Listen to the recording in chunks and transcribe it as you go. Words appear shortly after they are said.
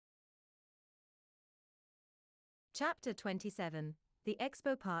Chapter 27, The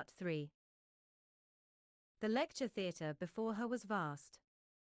Expo Part 3. The lecture theatre before her was vast.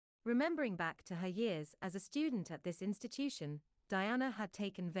 Remembering back to her years as a student at this institution, Diana had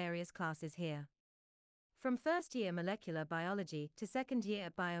taken various classes here. From first-year molecular biology to second-year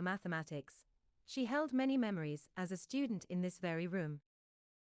biomathematics, she held many memories as a student in this very room.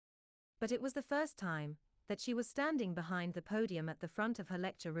 But it was the first time that she was standing behind the podium at the front of her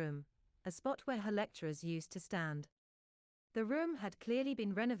lecture room, a spot where her lecturers used to stand. The room had clearly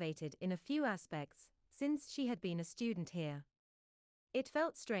been renovated in a few aspects since she had been a student here. It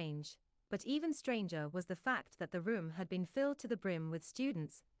felt strange, but even stranger was the fact that the room had been filled to the brim with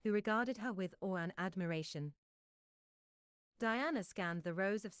students who regarded her with awe and admiration. Diana scanned the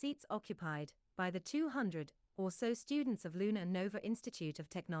rows of seats occupied by the 200 or so students of Lunar Nova Institute of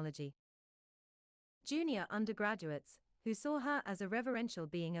Technology. Junior undergraduates who saw her as a reverential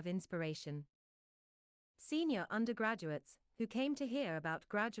being of inspiration. Senior undergraduates who came to hear about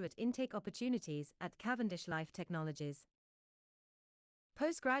graduate intake opportunities at Cavendish Life Technologies.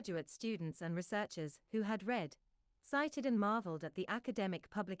 Postgraduate students and researchers who had read, cited and marveled at the academic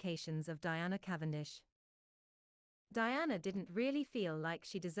publications of Diana Cavendish. Diana didn't really feel like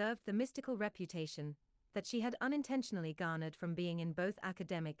she deserved the mystical reputation that she had unintentionally garnered from being in both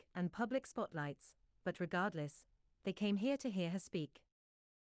academic and public spotlights, but regardless, they came here to hear her speak.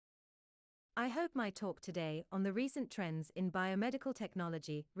 I hope my talk today on the recent trends in biomedical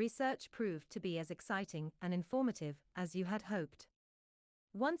technology research proved to be as exciting and informative as you had hoped.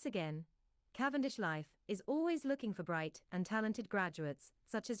 Once again, Cavendish Life is always looking for bright and talented graduates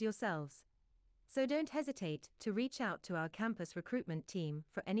such as yourselves. So don't hesitate to reach out to our campus recruitment team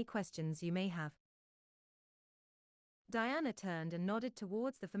for any questions you may have. Diana turned and nodded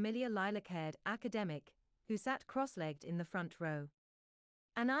towards the familiar lilac-haired academic who sat cross-legged in the front row.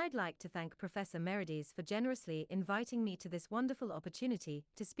 And I'd like to thank Professor Merides for generously inviting me to this wonderful opportunity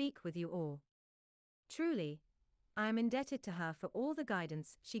to speak with you all. Truly, I am indebted to her for all the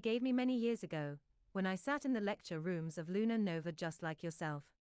guidance she gave me many years ago, when I sat in the lecture rooms of Lunar Nova just like yourself.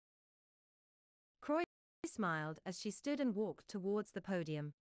 Croy smiled as she stood and walked towards the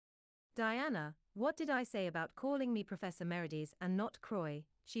podium. Diana, what did I say about calling me Professor Merides and not Croy?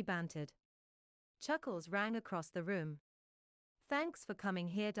 She bantered. Chuckles rang across the room. Thanks for coming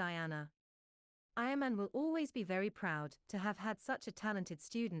here, Diana. I am and will always be very proud to have had such a talented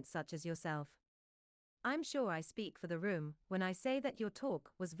student such as yourself. I'm sure I speak for the room when I say that your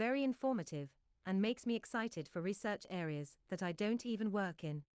talk was very informative and makes me excited for research areas that I don't even work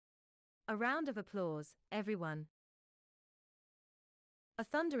in. A round of applause, everyone. A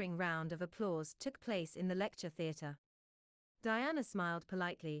thundering round of applause took place in the lecture theatre. Diana smiled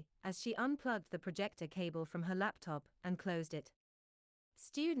politely as she unplugged the projector cable from her laptop and closed it.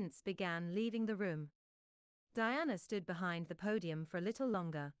 Students began leaving the room. Diana stood behind the podium for a little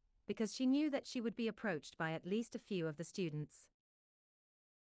longer, because she knew that she would be approached by at least a few of the students.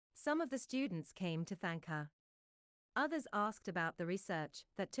 Some of the students came to thank her. Others asked about the research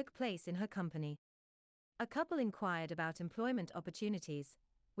that took place in her company. A couple inquired about employment opportunities,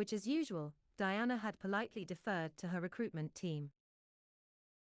 which as usual, Diana had politely deferred to her recruitment team.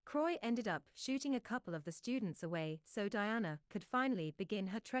 Croy ended up shooting a couple of the students away so Diana could finally begin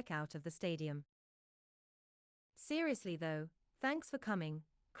her trek out of the stadium. Seriously though, thanks for coming,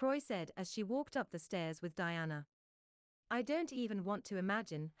 Croy said as she walked up the stairs with Diana. I don't even want to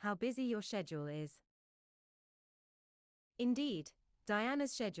imagine how busy your schedule is. Indeed,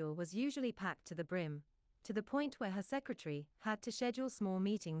 Diana's schedule was usually packed to the brim, to the point where her secretary had to schedule small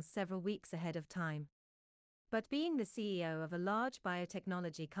meetings several weeks ahead of time. But being the CEO of a large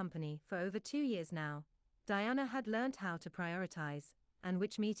biotechnology company for over 2 years now, Diana had learned how to prioritize, and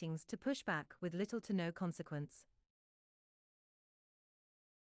which meetings to push back with little to no consequence.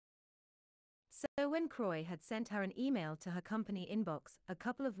 So when Croy had sent her an email to her company inbox a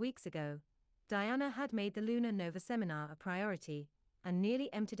couple of weeks ago, Diana had made the Lunar Nova seminar a priority, and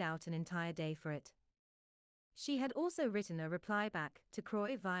nearly emptied out an entire day for it. She had also written a reply back to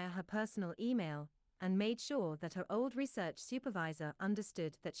Croy via her personal email, and made sure that her old research supervisor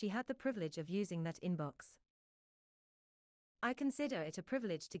understood that she had the privilege of using that inbox. I consider it a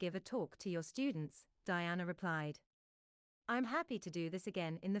privilege to give a talk to your students, Diana replied. I'm happy to do this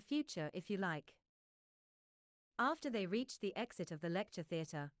again in the future if you like. After they reached the exit of the lecture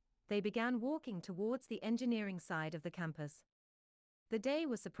theatre, they began walking towards the engineering side of the campus. The day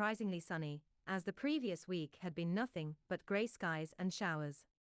was surprisingly sunny, as the previous week had been nothing but grey skies and showers.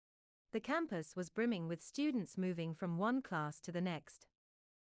 The campus was brimming with students moving from one class to the next.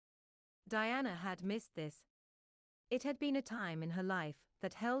 Diana had missed this. It had been a time in her life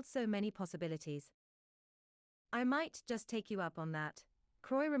that held so many possibilities. I might just take you up on that,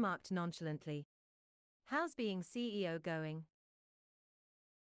 Croy remarked nonchalantly. How's being CEO going?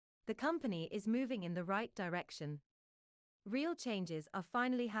 The company is moving in the right direction. Real changes are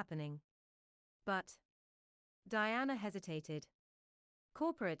finally happening. But Diana hesitated.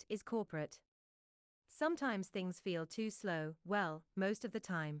 Corporate is corporate. Sometimes things feel too slow, well, most of the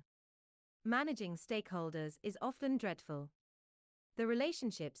time. Managing stakeholders is often dreadful. The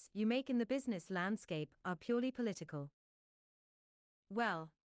relationships you make in the business landscape are purely political. Well,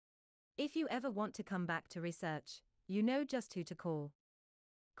 if you ever want to come back to research, you know just who to call.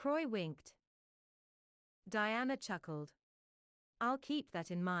 Croy winked. Diana chuckled. I'll keep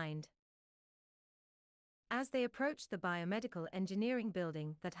that in mind. As they approached the biomedical engineering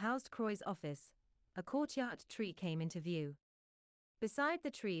building that housed Croy's office, a courtyard tree came into view. Beside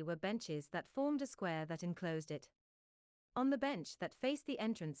the tree were benches that formed a square that enclosed it. On the bench that faced the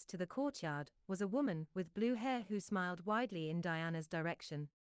entrance to the courtyard was a woman with blue hair who smiled widely in Diana's direction.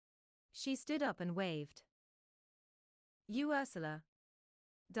 She stood up and waved. You Ursula?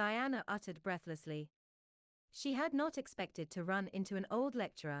 Diana uttered breathlessly. She had not expected to run into an old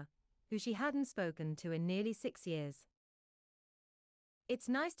lecturer, who she hadn't spoken to in nearly 6 years. It's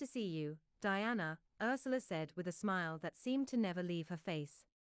nice to see you, Diana, Ursula said with a smile that seemed to never leave her face.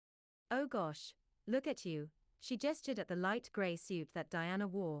 Oh gosh, look at you, she gestured at the light grey suit that Diana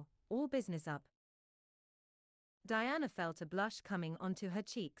wore, all business up. Diana felt a blush coming onto her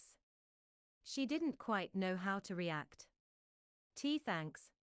cheeks. She didn't quite know how to react. Tea,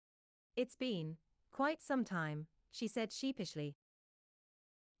 thanks. It's been quite some time, she said sheepishly.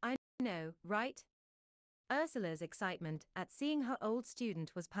 I know, right? Ursula's excitement at seeing her old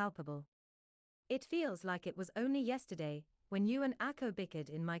student was palpable. It feels like it was only yesterday, when you and Akko bickered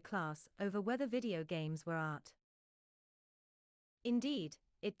in my class over whether video games were art. Indeed,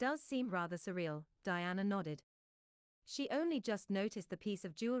 it does seem rather surreal, Diana nodded. She only just noticed the piece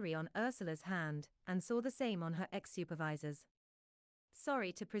of jewelry on Ursula's hand, and saw the same on her ex-supervisor's.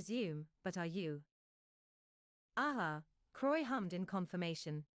 Sorry to presume, but are you? Aha, Croy hummed in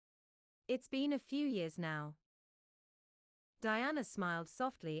confirmation. It's been a few years now. Diana smiled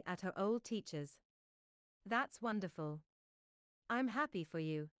softly at her old teachers. That's wonderful. I'm happy for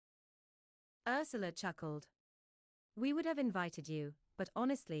you. Ursula chuckled. We would have invited you, but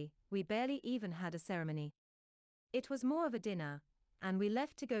honestly, we barely even had a ceremony. It was more of a dinner, and we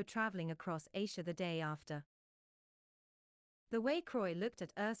left to go traveling across Asia the day after. The way Croy looked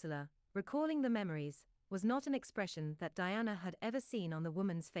at Ursula, recalling the memories, was not an expression that Diana had ever seen on the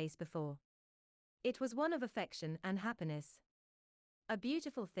woman's face before. It was one of affection and happiness. A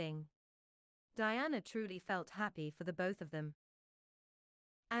beautiful thing. Diana truly felt happy for the both of them.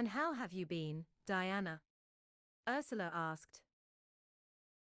 And how have you been, Diana? Ursula asked.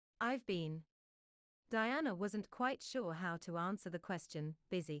 I've been. Diana wasn't quite sure how to answer the question,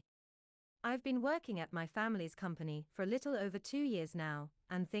 busy. I've been working at my family's company for a little over 2 years now,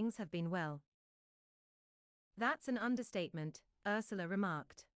 and things have been well. That's an understatement, Ursula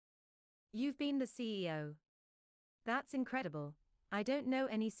remarked. You've been the CEO. That's incredible. I don't know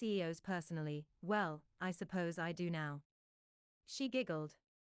any CEOs personally, well, I suppose I do now. She giggled.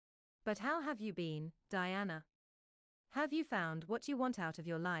 But how have you been, Diana? Have you found what you want out of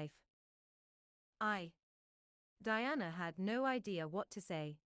your life? Diana had no idea what to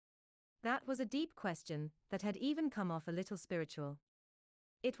say. That was a deep question that had even come off a little spiritual.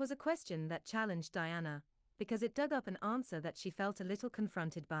 It was a question that challenged Diana, because it dug up an answer that she felt a little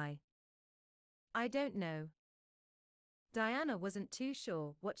confronted by. I don't know. Diana wasn't too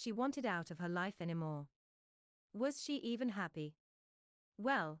sure what she wanted out of her life anymore. Was she even happy?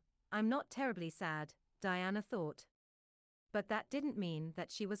 Well, I'm not terribly sad, Diana thought. But that didn't mean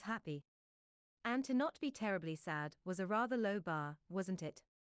that she was happy. And to not be terribly sad was a rather low bar, wasn't it?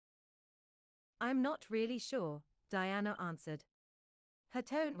 I'm not really sure, Diana answered. Her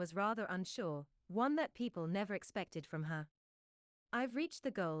tone was rather unsure, one that people never expected from her. I've reached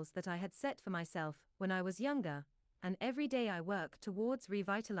the goals that I had set for myself when I was younger, and every day I work towards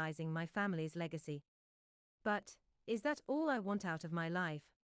revitalizing my family's legacy. But, is that all I want out of my life?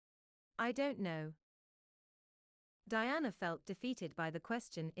 I don't know. Diana felt defeated by the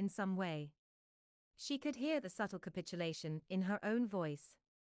question in some way. She could hear the subtle capitulation in her own voice.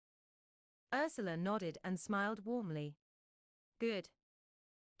 Ursula nodded and smiled warmly. Good.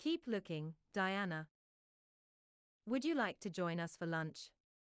 Keep looking, Diana. Would you like to join us for lunch?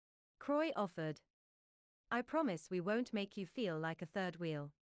 Croy offered. I promise we won't make you feel like a third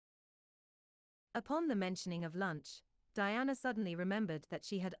wheel. Upon the mentioning of lunch, Diana suddenly remembered that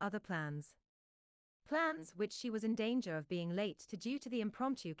she had other plans. Plans which she was in danger of being late to due to the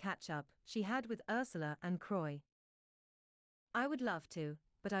impromptu catch-up she had with Ursula and Croy. I would love to,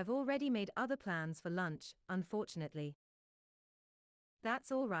 but I've already made other plans for lunch, unfortunately.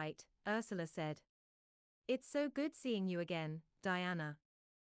 That's all right, Ursula said. It's so good seeing you again, Diana.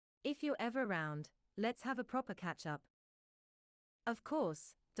 If you're ever around, let's have a proper catch-up. Of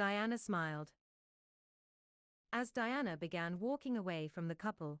course, Diana smiled. As Diana began walking away from the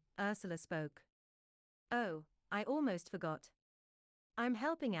couple, Ursula spoke. Oh, I almost forgot. I'm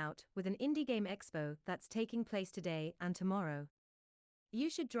helping out with an indie game expo that's taking place today and tomorrow. You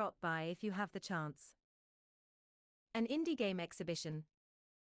should drop by if you have the chance. An indie game exhibition.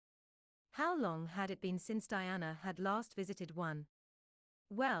 How long had it been since Diana had last visited one?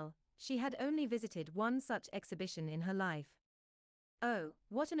 Well, she had only visited one such exhibition in her life. Oh,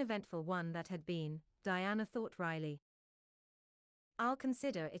 what an eventful one that had been, Diana thought wryly. I'll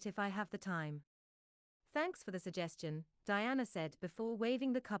consider it if I have the time. Thanks for the suggestion, Diana said before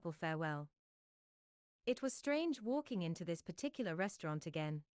waving the couple farewell. It was strange walking into this particular restaurant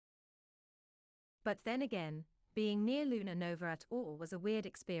again. But then again, being near Luna Nova at all was a weird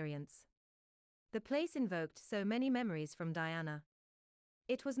experience. The place invoked so many memories from Diana.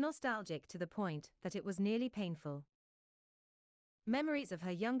 It was nostalgic to the point that it was nearly painful. Memories of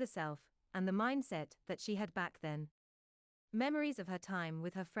her younger self, and the mindset that she had back then. Memories of her time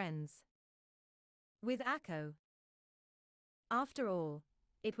with her friends. With Akko. After all,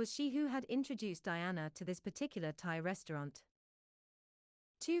 it was she who had introduced Diana to this particular Thai restaurant.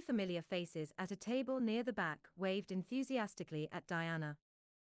 Two familiar faces at a table near the back waved enthusiastically at Diana.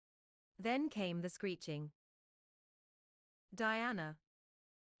 Then came the screeching. Diana.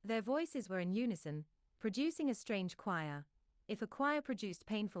 Their voices were in unison, producing a strange choir, if a choir produced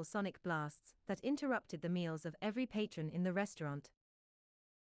painful sonic blasts that interrupted the meals of every patron in the restaurant.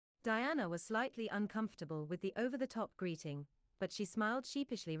 Diana was slightly uncomfortable with the over-the-top greeting, but she smiled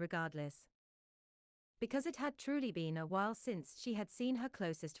sheepishly regardless. Because it had truly been a while since she had seen her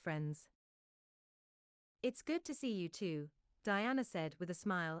closest friends. It's good to see you too, Diana said with a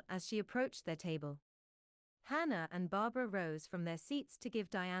smile as she approached their table. Hannah and Barbara rose from their seats to give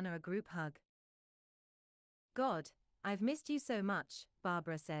Diana a group hug. God, I've missed you so much,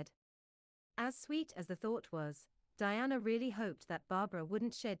 Barbara said. As sweet as the thought was, Diana really hoped that Barbara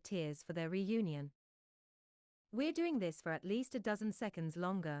wouldn't shed tears for their reunion. We're doing this for at least a dozen seconds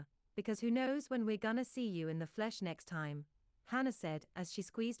longer, because who knows when we're gonna see you in the flesh next time, Hannah said as she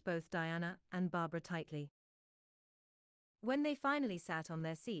squeezed both Diana and Barbara tightly. When they finally sat on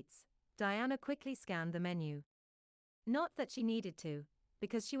their seats, Diana quickly scanned the menu. Not that she needed to,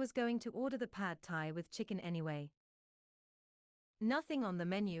 because she was going to order the pad thai with chicken anyway. Nothing on the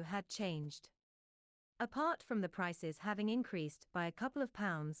menu had changed. Apart from the prices having increased by a couple of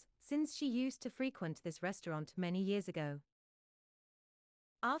pounds since she used to frequent this restaurant many years ago.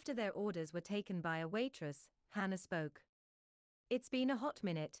 After their orders were taken by a waitress, Hannah spoke. It's been a hot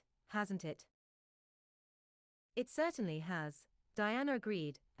minute, hasn't it? It certainly has, Diana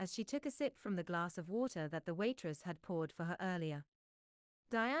agreed, as she took a sip from the glass of water that the waitress had poured for her earlier.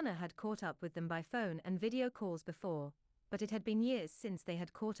 Diana had caught up with them by phone and video calls before, but it had been years since they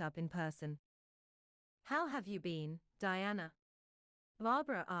had caught up in person. How have you been, Diana?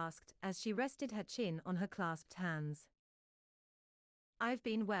 Barbara asked as she rested her chin on her clasped hands. I've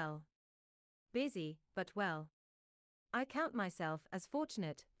been well. Busy, but well. I count myself as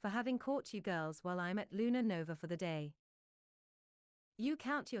fortunate for having caught you girls while I'm at Luna Nova for the day. You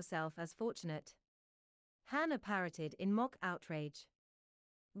count yourself as fortunate? Hannah parroted in mock outrage.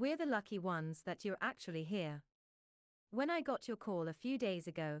 We're the lucky ones that you're actually here. When I got your call a few days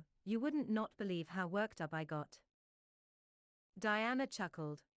ago, you wouldn't not believe how worked up I got. Diana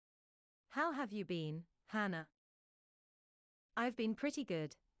chuckled. How have you been, Hannah? I've been pretty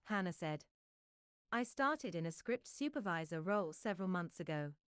good, Hannah said. I started in a script supervisor role several months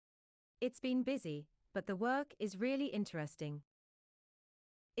ago. It's been busy, but the work is really interesting.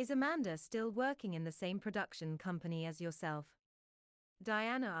 Is Amanda still working in the same production company as yourself?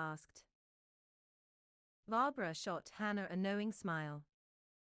 Diana asked. Barbara shot Hannah a knowing smile.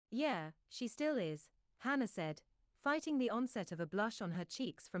 Yeah, she still is, Hannah said, fighting the onset of a blush on her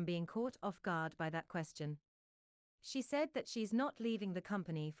cheeks from being caught off guard by that question. She said that she's not leaving the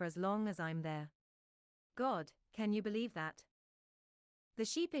company for as long as I'm there. God, can you believe that? The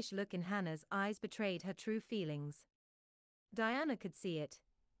sheepish look in Hannah's eyes betrayed her true feelings. Diana could see it,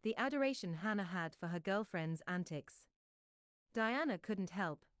 the adoration Hannah had for her girlfriend's antics. Diana couldn't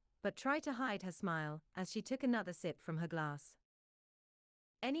help but try to hide her smile as she took another sip from her glass.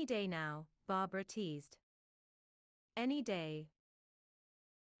 Any day now, Barbara teased. Any day.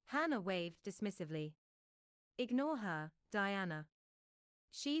 Hannah waved dismissively. Ignore her, Diana.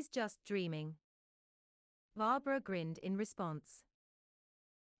 She's just dreaming. Barbara grinned in response.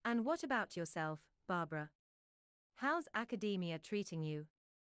 And what about yourself, Barbara? How's academia treating you?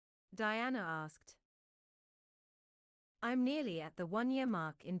 Diana asked. I'm nearly at the 1-year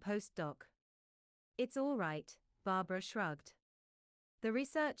mark in postdoc. It's all right, Barbara shrugged. The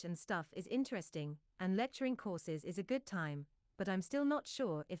research and stuff is interesting, and lecturing courses is a good time, but I'm still not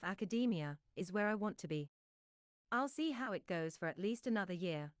sure if academia is where I want to be. I'll see how it goes for at least another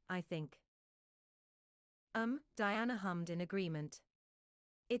year, I think. Diana hummed in agreement.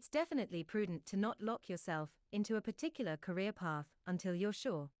 It's definitely prudent to not lock yourself into a particular career path until you're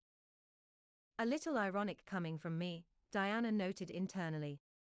sure. A little ironic coming from me, Diana noted internally.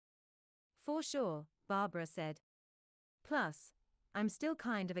 For sure, Barbara said. Plus, I'm still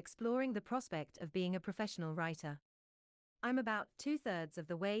kind of exploring the prospect of being a professional writer. I'm about 2/3 of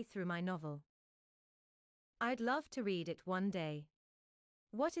the way through my novel. I'd love to read it one day.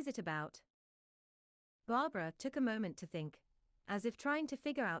 What is it about? Barbara took a moment to think, as if trying to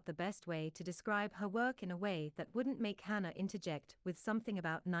figure out the best way to describe her work in a way that wouldn't make Hannah interject with something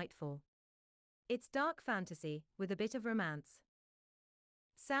about nightfall. It's dark fantasy, with a bit of romance.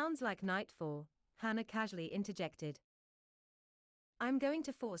 Sounds like Nightfall, Hannah casually interjected. I'm going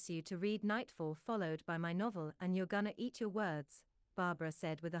to force you to read Nightfall followed by my novel and you're gonna eat your words, Barbara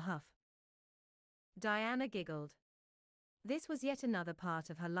said with a huff. Diana giggled. This was yet another part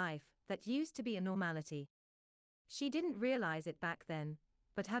of her life that used to be a normality. She didn't realize it back then,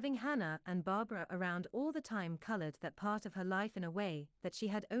 but having Hannah and Barbara around all the time colored that part of her life in a way that she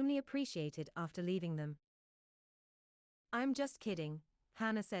had only appreciated after leaving them. I'm just kidding,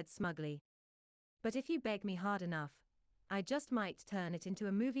 Hannah said smugly. But if you beg me hard enough, I just might turn it into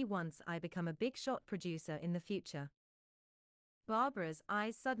a movie once I become a big shot producer in the future. Barbara's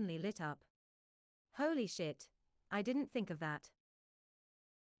eyes suddenly lit up. Holy shit, I didn't think of that.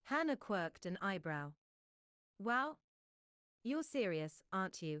 Hannah quirked an eyebrow. Wow. You're serious,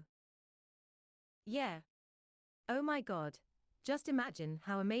 aren't you? Yeah. Oh my god, just imagine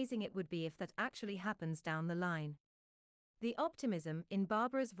how amazing it would be if that actually happens down the line. The optimism in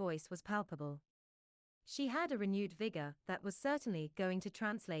Barbara's voice was palpable. She had a renewed vigor that was certainly going to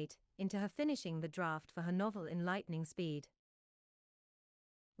translate into her finishing the draft for her novel in lightning speed.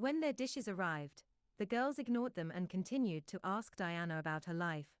 When their dishes arrived, the girls ignored them and continued to ask Diana about her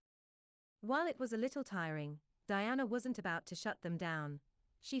life. While it was a little tiring, Diana wasn't about to shut them down.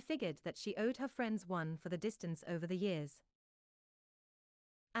 She figured that she owed her friends one for the distance over the years.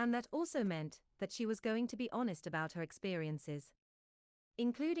 And that also meant that she was going to be honest about her experiences,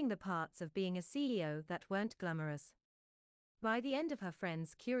 including the parts of being a CEO that weren't glamorous. By the end of her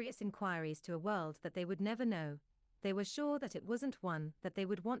friends' curious inquiries to a world that they would never know, they were sure that it wasn't one that they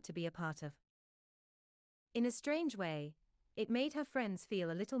would want to be a part of. In a strange way, it made her friends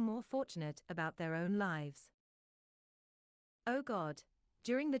feel a little more fortunate about their own lives. Oh God,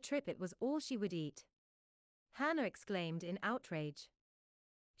 during the trip it was all she would eat. Hannah exclaimed in outrage.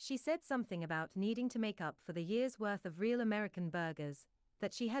 She said something about needing to make up for the year's worth of real American burgers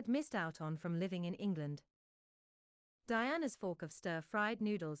that she had missed out on from living in England. Diana's fork of stir-fried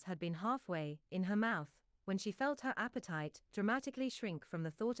noodles had been halfway in her mouth when she felt her appetite dramatically shrink from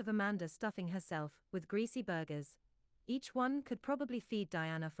the thought of Amanda stuffing herself with greasy burgers. Each one could probably feed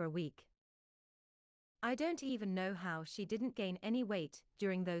Diana for a week. I don't even know how she didn't gain any weight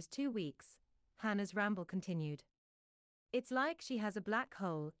during those 2 weeks, Hannah's ramble continued. It's like she has a black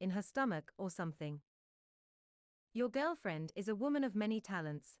hole in her stomach or something. Your girlfriend is a woman of many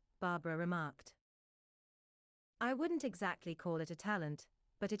talents, Barbara remarked. I wouldn't exactly call it a talent,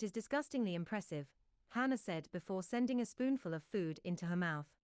 but it is disgustingly impressive, Hannah said before sending a spoonful of food into her mouth.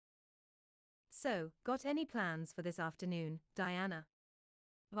 So, got any plans for this afternoon, Diana?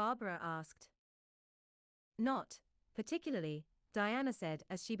 Barbara asked. Not particularly, Diana said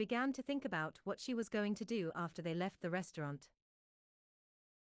as she began to think about what she was going to do after they left the restaurant.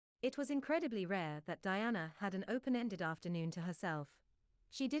 It was incredibly rare that Diana had an open-ended afternoon to herself.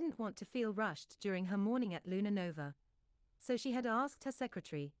 She didn't want to feel rushed during her morning at Luna Nova, so she had asked her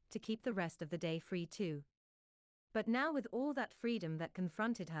secretary to keep the rest of the day free too. But now with all that freedom that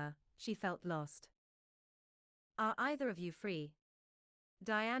confronted her, she felt lost. Are either of you free?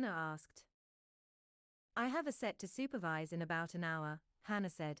 Diana asked. I have a set to supervise in about an hour, Hannah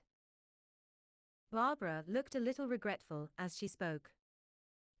said. Barbara looked a little regretful as she spoke.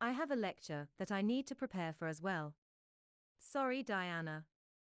 I have a lecture that I need to prepare for as well. Sorry, Diana.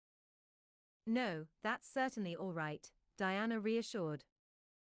 No, that's certainly all right, Diana reassured.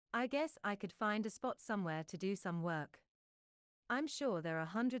 I guess I could find a spot somewhere to do some work. I'm sure there are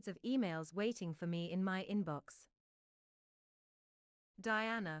hundreds of emails waiting for me in my inbox.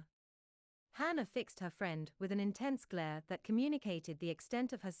 Diana. Hannah fixed her friend with an intense glare that communicated the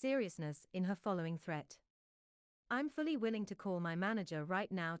extent of her seriousness in her following threat. I'm fully willing to call my manager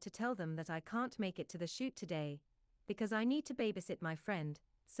right now to tell them that I can't make it to the shoot today, because I need to babysit my friend,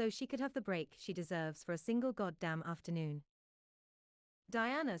 so she could have the break she deserves for a single goddamn afternoon.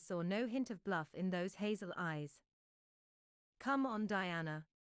 Diana saw no hint of bluff in those hazel eyes. Come on, Diana.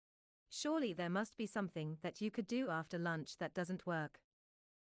 Surely there must be something that you could do after lunch that doesn't work.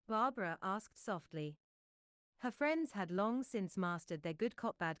 Barbara asked softly. Her friends had long since mastered their good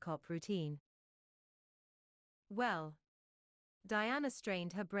cop bad cop routine. Well. Diana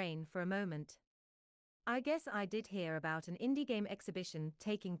strained her brain for a moment. I guess I did hear about an indie game exhibition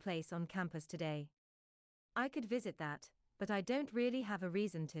taking place on campus today. I could visit that, but I don't really have a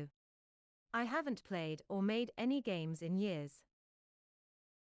reason to. I haven't played or made any games in years.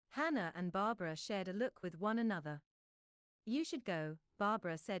 Hannah and Barbara shared a look with one another. You should go,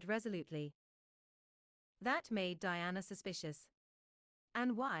 Barbara said resolutely. That made Diana suspicious.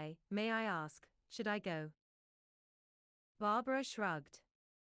 And why, may I ask, should I go? Barbara shrugged.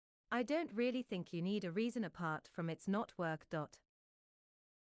 I don't really think you need a reason apart from it's not work.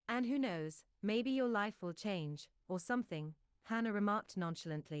 And who knows, maybe your life will change, or something, Hannah remarked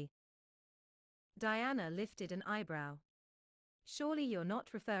nonchalantly. Diana lifted an eyebrow. Surely you're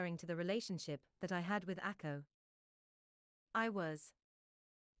not referring to the relationship that I had with Akko. I was.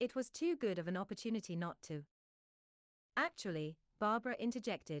 It was too good of an opportunity not to. Actually, Barbara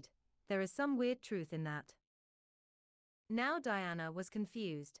interjected, there is some weird truth in that. Now Diana was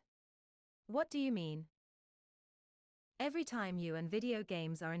confused. What do you mean? Every time you and video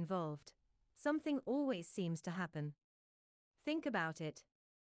games are involved, something always seems to happen. Think about it.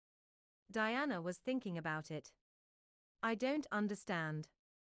 Diana was thinking about it. I don't understand.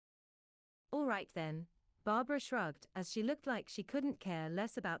 All right then, Barbara shrugged as she looked like she couldn't care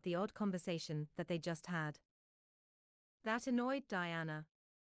less about the odd conversation that they just had. That annoyed Diana.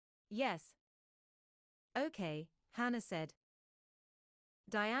 Yes. Okay, Hannah said.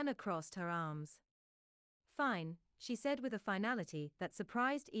 Diana crossed her arms. Fine, she said with a finality that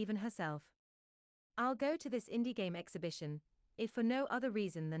surprised even herself. I'll go to this indie game exhibition, if for no other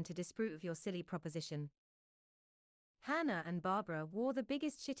reason than to disprove your silly proposition. Hannah and Barbara wore the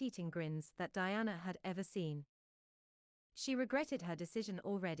biggest shit-eating grins that Diana had ever seen. She regretted her decision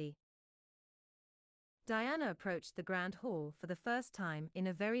already. Diana approached the grand hall for the first time in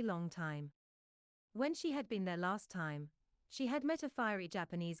a very long time. When she had been there last time, she had met a fiery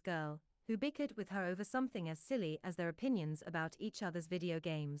Japanese girl, who bickered with her over something as silly as their opinions about each other's video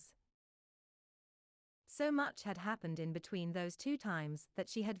games. So much had happened in between those two times that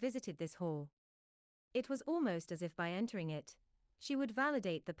she had visited this hall. It was almost as if by entering it, she would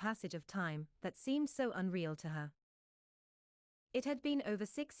validate the passage of time that seemed so unreal to her. It had been over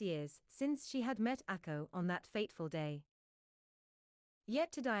 6 years since she had met Akko on that fateful day.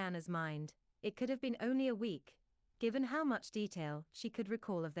 Yet to Diana's mind, it could have been only a week, given how much detail she could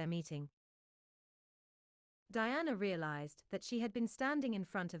recall of their meeting. Diana realized that she had been standing in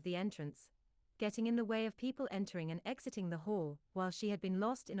front of the entrance, getting in the way of people entering and exiting the hall while she had been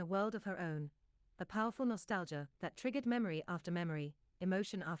lost in a world of her own, a powerful nostalgia that triggered memory after memory,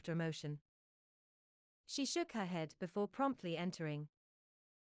 emotion after emotion. She shook her head before promptly entering.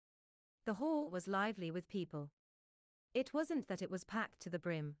 The hall was lively with people. It wasn't that it was packed to the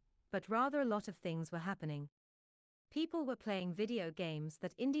brim, but rather a lot of things were happening. People were playing video games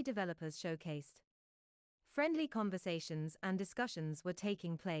that indie developers showcased. Friendly conversations and discussions were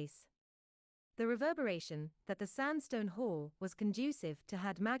taking place. The reverberation that the sandstone hall was conducive to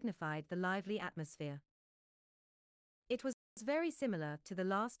had magnified the lively atmosphere. It was very similar to the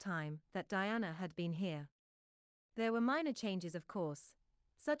last time that Diana had been here. There were minor changes, of course,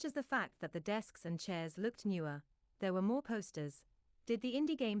 such as the fact that the desks and chairs looked newer, there were more posters. Did the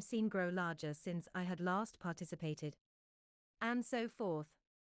indie game scene grow larger since I had last participated? And so forth.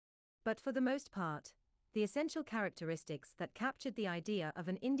 But for the most part, the essential characteristics that captured the idea of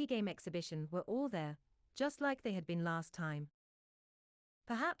an indie game exhibition were all there, just like they had been last time.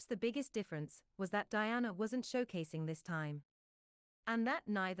 Perhaps the biggest difference was that Diana wasn't showcasing this time. And that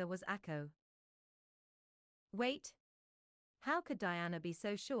neither was Akko. Wait. How could Diana be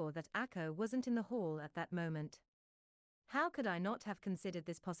so sure that Akko wasn't in the hall at that moment? How could I not have considered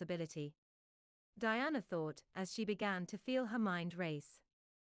this possibility? Diana thought as she began to feel her mind race.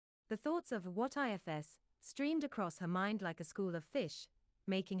 The thoughts of what ifs streamed across her mind like a school of fish,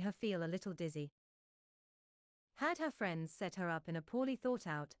 making her feel a little dizzy. Had her friends set her up in a poorly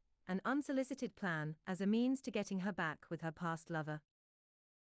thought-out, an unsolicited plan as a means to getting her back with her past lover.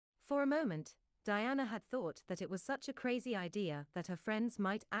 For a moment, Diana had thought that it was such a crazy idea that her friends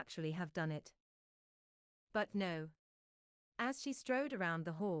might actually have done it. But no. As she strode around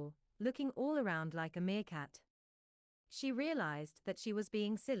the hall, looking all around like a meerkat, she realized that she was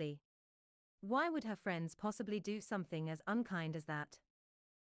being silly. Why would her friends possibly do something as unkind as that?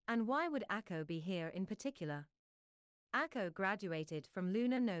 And why would Akko be here in particular? Akko graduated from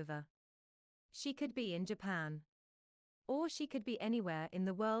Luna Nova. She could be in Japan. Or she could be anywhere in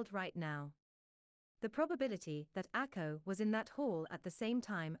the world right now. The probability that Akko was in that hall at the same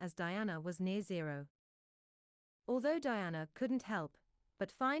time as Diana was near zero. Although Diana couldn't help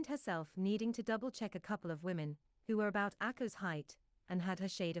but find herself needing to double-check a couple of women who were about Akko's height and had her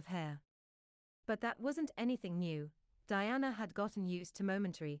shade of hair. But that wasn't anything new. Diana had gotten used to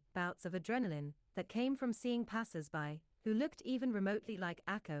momentary bouts of adrenaline that came from seeing passers-by who looked even remotely like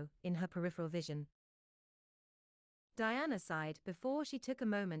Akko in her peripheral vision. Diana sighed before she took a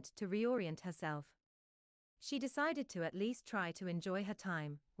moment to reorient herself. She decided to at least try to enjoy her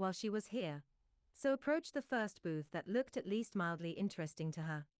time while she was here, so approached the first booth that looked at least mildly interesting to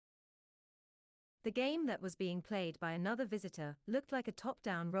her. The game that was being played by another visitor looked like a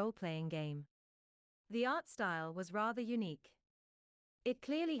top-down role-playing game. The art style was rather unique. It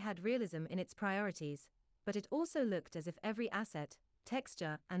clearly had realism in its priorities, but it also looked as if every asset,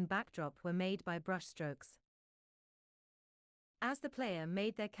 texture, and backdrop were made by brushstrokes. As the player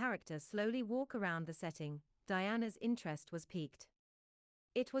made their character slowly walk around the setting, Diana's interest was piqued.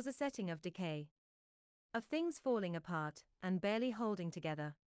 It was a setting of decay. Of things falling apart and barely holding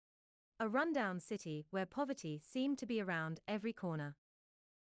together. A rundown city where poverty seemed to be around every corner.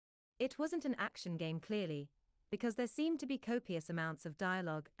 It wasn't an action game clearly, because there seemed to be copious amounts of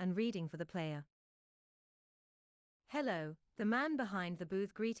dialogue and reading for the player. "Hello," the man behind the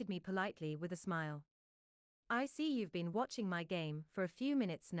booth greeted me politely with a smile. "I see you've been watching my game for a few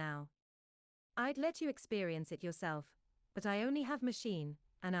minutes now. I'd let you experience it yourself, but I only have machine,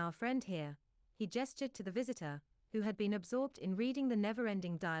 and our friend here," he gestured to the visitor, who had been absorbed in reading the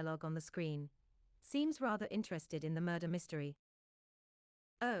never-ending dialogue on the screen, "seems rather interested in the murder mystery."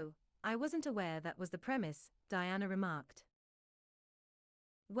 "Oh, I wasn't aware that was the premise," Diana remarked.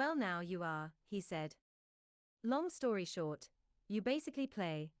 "Well, now you are," he said. "Long story short, you basically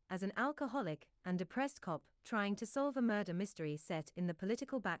play as an alcoholic and depressed cop trying to solve a murder mystery set in the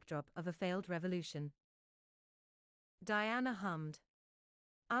political backdrop of a failed revolution." Diana hummed.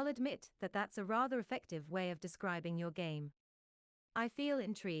 "I'll admit that that's a rather effective way of describing your game. I feel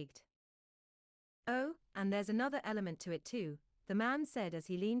intrigued." "Oh, and there's another element to it too," the man said as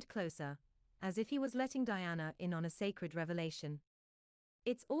he leaned closer, as if he was letting Diana in on a sacred revelation.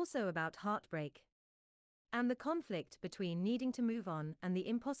 "It's also about heartbreak. And the conflict between needing to move on and the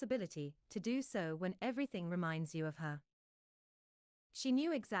impossibility to do so when everything reminds you of her." She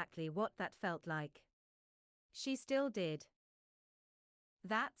knew exactly what that felt like. She still did.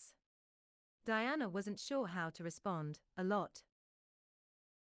 "That's..." Diana wasn't sure how to respond. "A lot."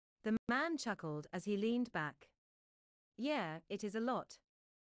 The man chuckled as he leaned back. "Yeah, it is a lot.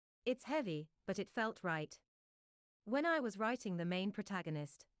 It's heavy, but it felt right. When I was writing the main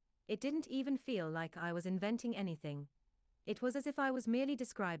protagonist, it didn't even feel like I was inventing anything. It was as if I was merely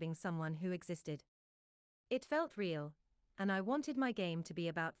describing someone who existed. It felt real, and I wanted my game to be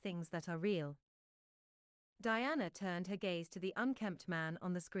about things that are real." Diana turned her gaze to the unkempt man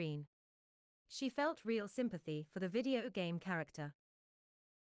on the screen. She felt real sympathy for the video game character.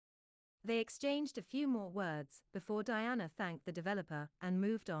 They exchanged a few more words before Diana thanked the developer and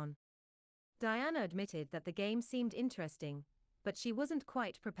moved on. Diana admitted that the game seemed interesting, but she wasn't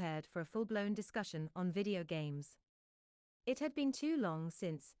quite prepared for a full-blown discussion on video games. It had been too long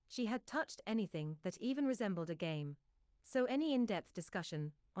since she had touched anything that even resembled a game, so any in-depth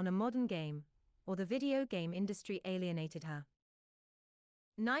discussion on a modern game or the video game industry alienated her.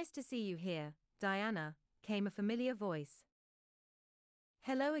 "Nice to see you here, Diana," came a familiar voice.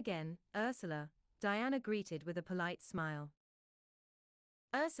 "Hello again, Ursula," Diana greeted with a polite smile.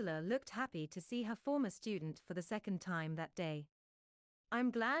 Ursula looked happy to see her former student for the second time that day. "I'm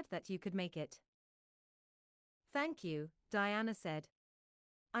glad that you could make it." "Thank you," Diana said.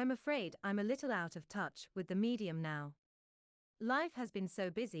 "I'm afraid I'm a little out of touch with the medium now. Life has been so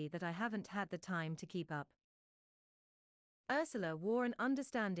busy that I haven't had the time to keep up." Ursula wore an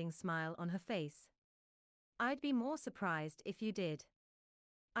understanding smile on her face. "I'd be more surprised if you did.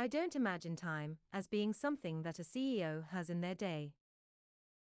 I don't imagine time as being something that a CEO has in their day."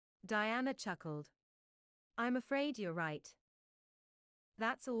 Diana chuckled. "I'm afraid you're right.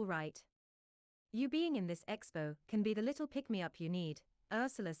 That's all right. You being in this expo can be the little pick-me-up you need,"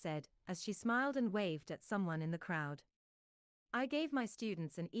 Ursula said, as she smiled and waved at someone in the crowd. I gave my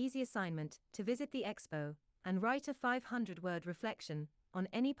students an easy assignment to visit the expo and write a 500-word reflection on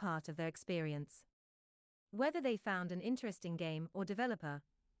any part of their experience. Whether they found an interesting game or developer,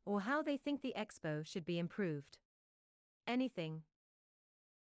 or how they think the expo should be improved. Anything.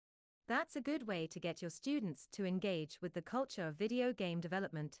 That's a good way to get your students to engage with the culture of video game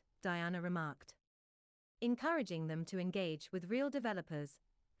development, Diana remarked. Encouraging them to engage with real developers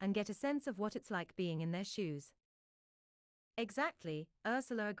and get a sense of what it's like being in their shoes. Exactly,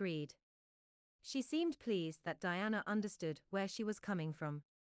 Ursula agreed. She seemed pleased that Diana understood where she was coming from.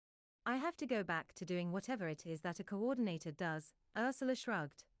 I have to go back to doing whatever it is that a coordinator does, Ursula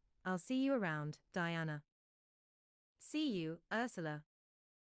shrugged. I'll see you around, Diana. See you, Ursula.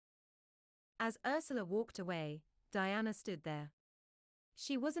 As Ursula walked away, Diana stood there.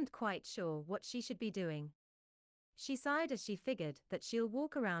 She wasn't quite sure what she should be doing. She sighed as she figured that she'll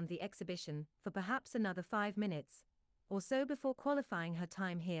walk around the exhibition for perhaps another 5 minutes or so before qualifying her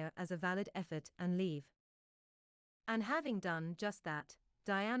time here as a valid effort and leave. And having done just that,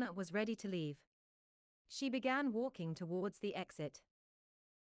 Diana was ready to leave. She began walking towards the exit.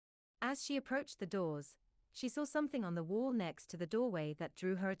 As she approached the doors, she saw something on the wall next to the doorway that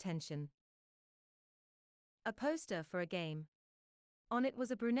drew her attention. A poster for a game. On it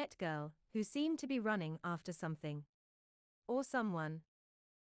was a brunette girl who seemed to be running after something. Or someone.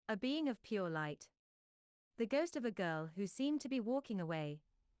 A being of pure light. The ghost of a girl who seemed to be walking away,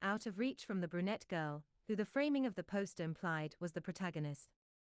 out of reach from the brunette girl, who the framing of the poster implied was the protagonist.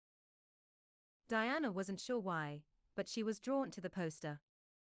 Diana wasn't sure why, but she was drawn to the poster.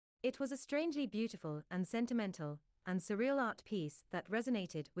 It was a strangely beautiful and sentimental and surreal art piece that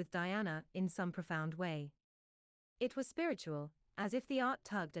resonated with Diana in some profound way. It was spiritual, as if the art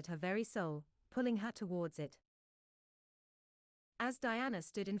tugged at her very soul, pulling her towards it. As Diana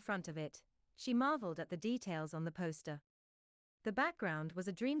stood in front of it, she marveled at the details on the poster. The background was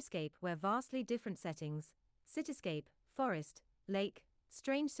a dreamscape where vastly different settings, cityscape, forest, lake,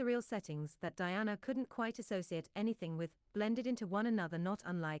 strange surreal settings that Diana couldn't quite associate anything with, blended into one another not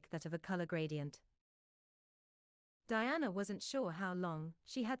unlike that of a color gradient. Diana wasn't sure how long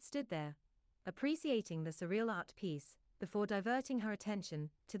she had stood there, appreciating the surreal art piece, before diverting her attention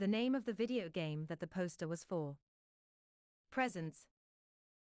to the name of the video game that the poster was for. Presence.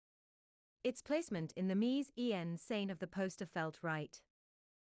 Its placement in the mise-en-scène of the poster felt right.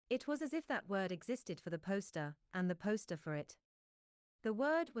 It was as if that word existed for the poster, and the poster for it. The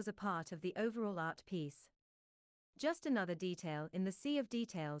word was a part of the overall art piece. Just another detail in the sea of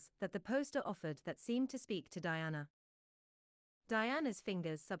details that the poster offered that seemed to speak to Diana. Diana's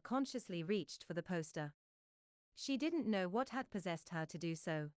fingers subconsciously reached for the poster. She didn't know what had possessed her to do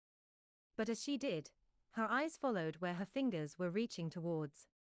so. But as she did, her eyes followed where her fingers were reaching towards.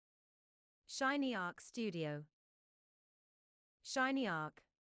 Shiny Arc Studio. Shiny Arc.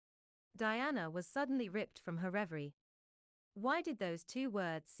 Diana was suddenly ripped from her reverie. Why did those two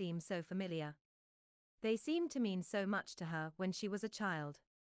words seem so familiar? They seemed to mean so much to her when she was a child.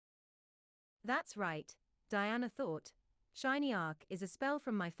 That's right, Diana thought. Shiny Arc is a spell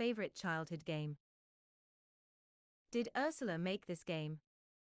from my favorite childhood game. Did Ursula make this game?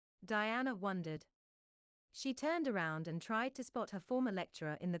 Diana wondered. She turned around and tried to spot her former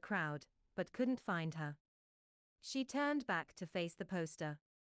lecturer in the crowd, but couldn't find her. She turned back to face the poster.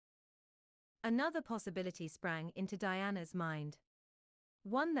 Another possibility sprang into Diana's mind.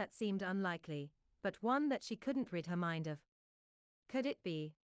 One that seemed unlikely, but one that she couldn't rid her mind of. Could it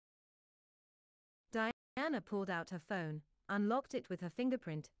be? Diana pulled out her phone, unlocked it with her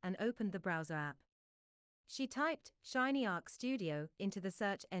fingerprint, and opened the browser app. She typed Shiny Arc Studio into the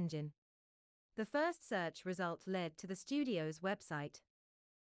search engine. The first search result led to the studio's website.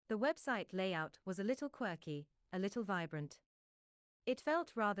 The website layout was a little quirky, a little vibrant. It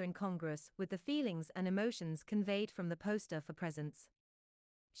felt rather incongruous with the feelings and emotions conveyed from the poster for presence.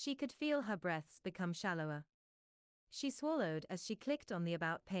 She could feel her breaths become shallower. She swallowed as she clicked on the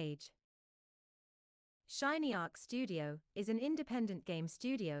About page. Shiny Arc Studio is an independent game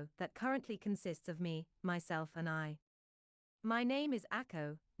studio that currently consists of me, myself and I. My name is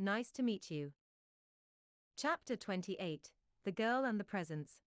Akko, nice to meet you. Chapter 28, The Girl and the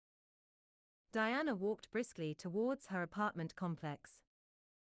Presence. Diana walked briskly towards her apartment complex.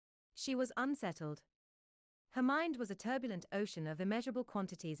 She was unsettled. Her mind was a turbulent ocean of immeasurable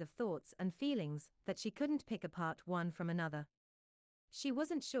quantities of thoughts and feelings that she couldn't pick apart one from another. She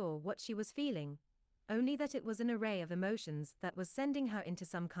wasn't sure what she was feeling, only that it was an array of emotions that was sending her into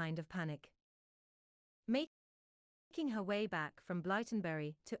some kind of panic. Making her way back from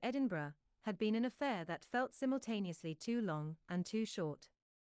Blytonbury to Edinburgh, had been an affair that felt simultaneously too long and too short.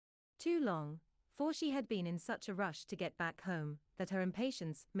 Too long, for she had been in such a rush to get back home that her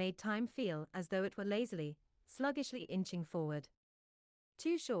impatience made time feel as though it were lazily, sluggishly inching forward.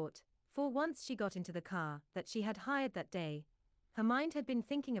 Too short, for once she got into the car that she had hired that day, her mind had been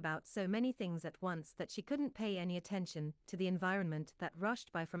thinking about so many things at once that she couldn't pay any attention to the environment that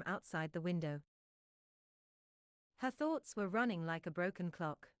rushed by from outside the window. Her thoughts were running like a broken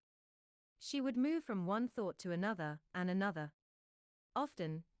clock. She would move from one thought to another and another.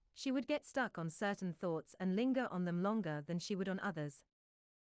 Often, she would get stuck on certain thoughts and linger on them longer than she would on others.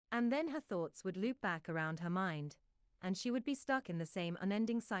 And then her thoughts would loop back around her mind, and she would be stuck in the same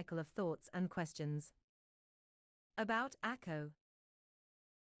unending cycle of thoughts and questions. About Akko.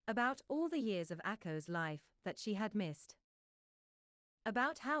 About all the years of Akko's life that she had missed.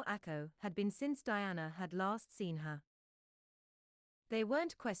 About how Akko had been since Diana had last seen her. They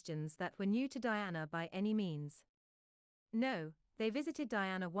weren't questions that were new to Diana by any means. No, they visited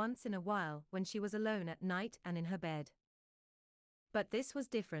Diana once in a while when she was alone at night and in her bed. But this was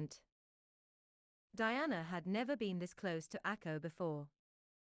different. Diana had never been this close to Akko before.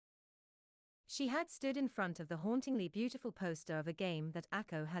 She had stood in front of the hauntingly beautiful poster of a game that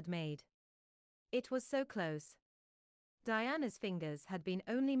Akko had made. It was so close. Diana's fingers had been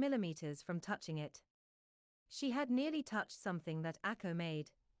only millimeters from touching it. She had nearly touched something that Akko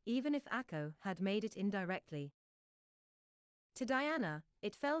made, even if Akko had made it indirectly. To Diana,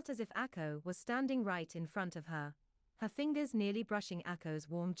 it felt as if Akko was standing right in front of her, her fingers nearly brushing Akko's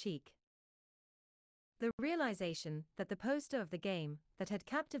warm cheek. The realization that the poster of the game that had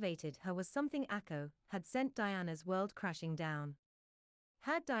captivated her was something Akko had sent Diana's world crashing down.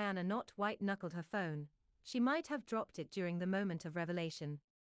 Had Diana not white-knuckled her phone, she might have dropped it during the moment of revelation.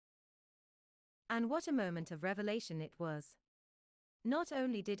 And what a moment of revelation it was. Not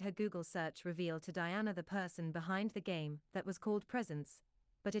only did her Google search reveal to Diana the person behind the game that was called Presence,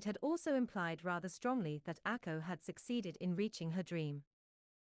 but it had also implied rather strongly that Akko had succeeded in reaching her dream.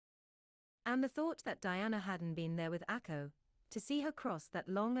 And the thought that Diana hadn't been there with Akko, to see her cross that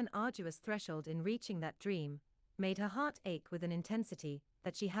long and arduous threshold in reaching that dream, made her heart ache with an intensity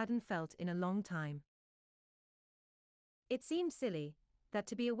that she hadn't felt in a long time. It seemed silly that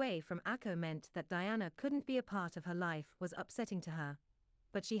to be away from Akko meant that Diana couldn't be a part of her life was upsetting to her,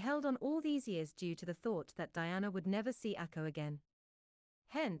 but she held on all these years due to the thought that Diana would never see Akko again.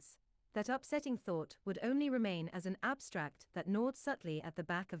 Hence, that upsetting thought would only remain as an abstract that gnawed subtly at the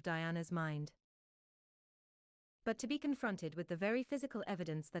back of Diana's mind. But to be confronted with the very physical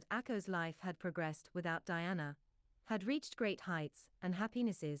evidence that Akko's life had progressed without Diana, had reached great heights and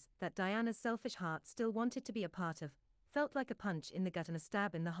happinesses that Diana's selfish heart still wanted to be a part of, felt like a punch in the gut and a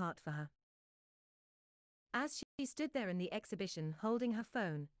stab in the heart for her. As she stood there in the exhibition holding her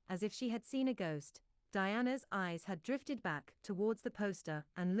phone, as if she had seen a ghost, Diana's eyes had drifted back towards the poster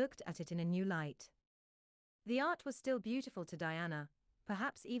and looked at it in a new light. The art was still beautiful to Diana,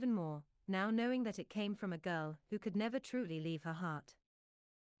 perhaps even more, now knowing that it came from a girl who could never truly leave her heart.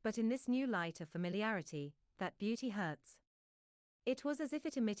 But in this new light of familiarity, that beauty hurts. It was as if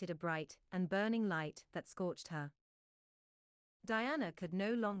it emitted a bright and burning light that scorched her. Diana could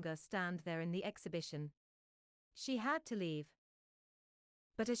no longer stand there in the exhibition. She had to leave.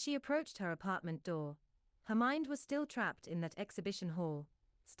 But as she approached her apartment door, her mind was still trapped in that exhibition hall,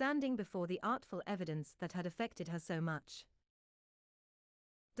 standing before the artful evidence that had affected her so much.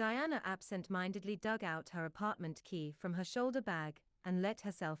 Diana absent-mindedly dug out her apartment key from her shoulder bag and let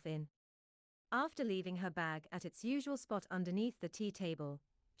herself in. After leaving her bag at its usual spot underneath the tea table,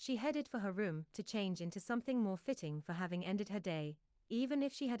 she headed for her room to change into something more fitting for having ended her day, even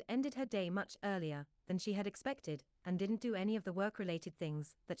if she had ended her day much earlier than she had expected and didn't do any of the work-related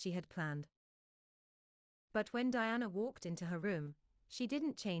things that she had planned. But when Diana walked into her room, she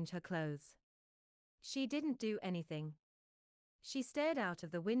didn't change her clothes. She didn't do anything. She stared out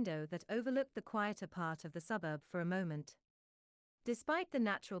of the window that overlooked the quieter part of the suburb for a moment. Despite the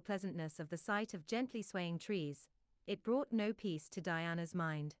natural pleasantness of the sight of gently swaying trees, it brought no peace to Diana's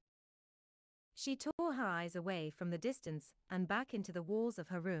mind. She tore her eyes away from the distance and back into the walls of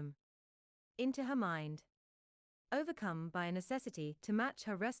her room. Into her mind. Overcome by a necessity to match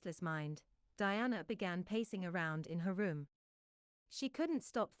her restless mind, Diana began pacing around in her room. She couldn't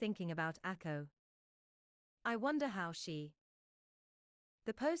stop thinking about Akko. I wonder how she.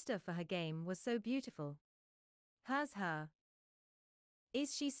 The poster for her game was so beautiful. Has her.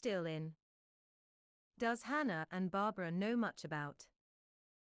 Is she still in? Does Hannah and Barbara know much about?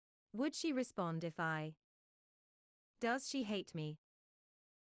 Would she respond if I? Does she hate me?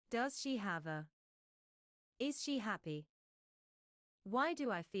 Does she have a? Is she happy? Why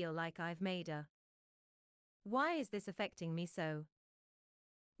do I feel like I've made a? Why is this affecting me so?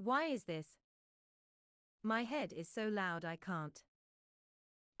 Why is this? My head is so loud I can't.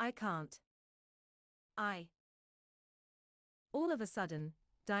 I can't. All of a sudden,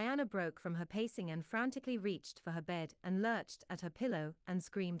 Diana broke from her pacing and frantically reached for her bed and lurched at her pillow and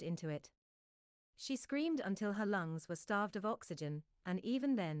screamed into it. She screamed until her lungs were starved of oxygen, and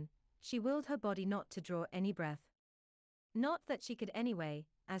even then, she willed her body not to draw any breath. Not that she could anyway,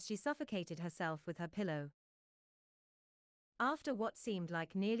 as she suffocated herself with her pillow. After what seemed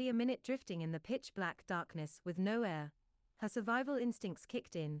like nearly a minute drifting in the pitch-black darkness with no air, her survival instincts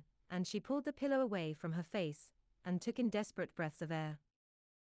kicked in, and she pulled the pillow away from her face and took in desperate breaths of air.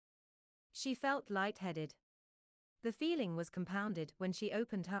 She felt lightheaded. The feeling was compounded when she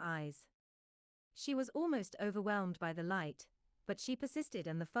opened her eyes. She was almost overwhelmed by the light, but she persisted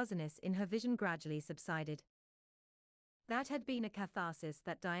and the fuzziness in her vision gradually subsided. That had been a catharsis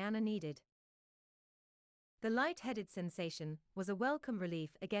that Diana needed. The light-headed sensation was a welcome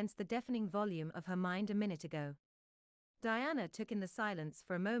relief against the deafening volume of her mind a minute ago. Diana took in the silence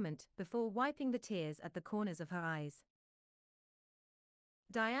for a moment before wiping the tears at the corners of her eyes.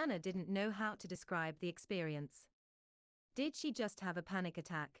 Diana didn't know how to describe the experience. Did she just have a panic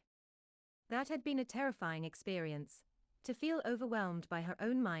attack? That had been a terrifying experience, to feel overwhelmed by her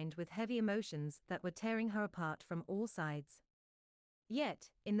own mind with heavy emotions that were tearing her apart from all sides. Yet,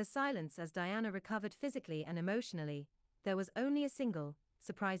 in the silence as Diana recovered physically and emotionally, there was only a single,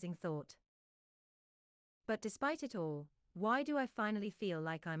 surprising thought. But despite it all, why do I finally feel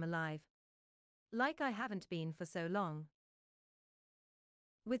like I'm alive? Like I haven't been for so long.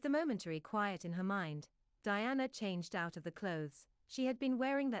 With the momentary quiet in her mind, Diana changed out of the clothes she had been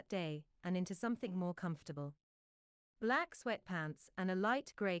wearing that day and into something more comfortable. Black sweatpants and a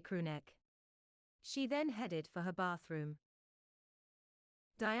light grey crewneck. She then headed for her bathroom.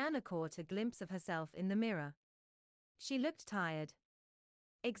 Diana caught a glimpse of herself in the mirror. She looked tired.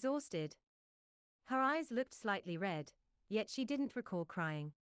 Exhausted. Her eyes looked slightly red, yet she didn't recall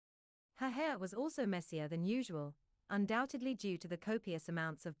crying. Her hair was also messier than usual, undoubtedly due to the copious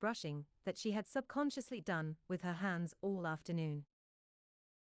amounts of brushing that she had subconsciously done with her hands all afternoon.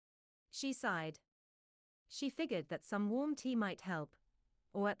 She sighed. She figured that some warm tea might help,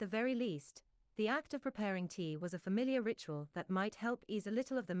 or at the very least, the act of preparing tea was a familiar ritual that might help ease a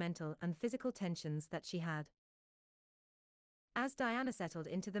little of the mental and physical tensions that she had. As Diana settled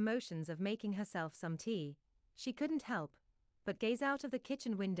into the motions of making herself some tea, she couldn't help but gaze out of the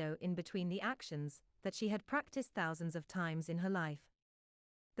kitchen window in between the actions that she had practiced thousands of times in her life.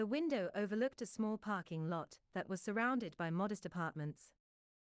 The window overlooked a small parking lot that was surrounded by modest apartments.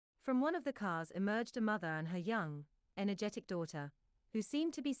 From one of the cars emerged a mother and her young, energetic daughter, who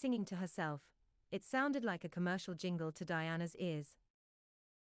seemed to be singing to herself. It sounded like a commercial jingle to Diana's ears.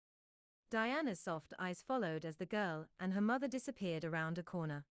 Diana's soft eyes followed as the girl and her mother disappeared around a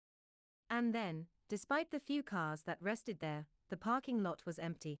corner. And then, despite the few cars that rested there, the parking lot was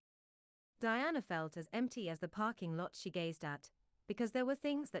empty. Diana felt as empty as the parking lot she gazed at, because there were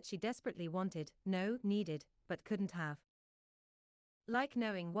things that she desperately wanted, needed, but couldn't have. Like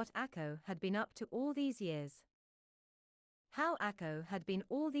knowing what Akko had been up to all these years. How Akko had been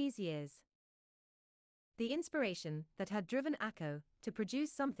all these years. The inspiration that had driven Akko to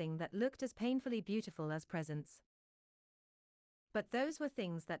produce something that looked as painfully beautiful as presents. But those were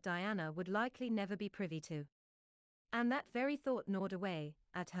things that Diana would likely never be privy to. And that very thought gnawed away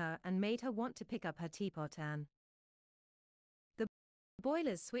at her and made her want to pick up her teapot and. The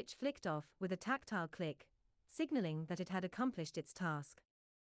boiler's switch flicked off with a tactile click, signaling that it had accomplished its task.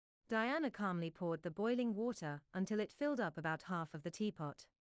 Diana calmly poured the boiling water until it filled up about half of the teapot.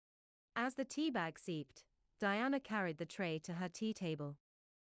 As the tea bag seeped, Diana carried the tray to her tea table.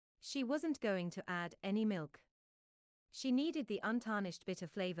 She wasn't going to add any milk. She needed the untarnished bitter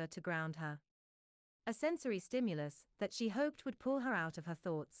flavor to ground her. A sensory stimulus that she hoped would pull her out of her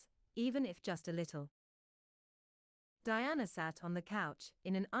thoughts, even if just a little. Diana sat on the couch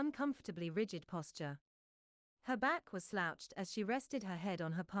in an uncomfortably rigid posture. Her back was slouched as she rested her head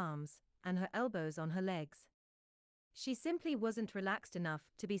on her palms and her elbows on her legs. She simply wasn't relaxed enough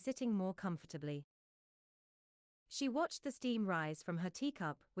to be sitting more comfortably. She watched the steam rise from her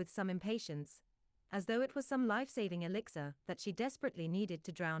teacup with some impatience, as though it was some life-saving elixir that she desperately needed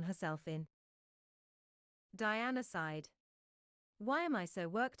to drown herself in. Diana sighed. Why am I so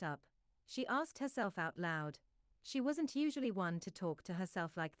worked up? She asked herself out loud. She wasn't usually one to talk to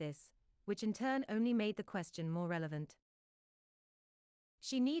herself like this, which in turn only made the question more relevant.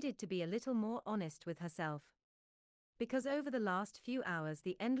 She needed to be a little more honest with herself. Because over the last few hours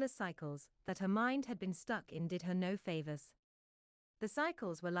the endless cycles that her mind had been stuck in did her no favors. The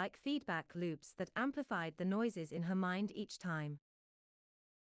cycles were like feedback loops that amplified the noises in her mind each time.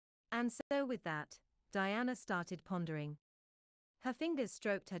 And so with that, Diana started pondering. Her fingers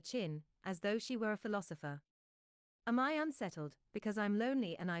stroked her chin, as though she were a philosopher. Am I unsettled because I'm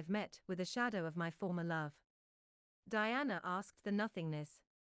lonely and I've met with a shadow of my former love? Diana asked the nothingness.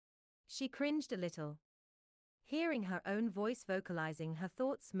 She cringed a little. Hearing her own voice vocalizing her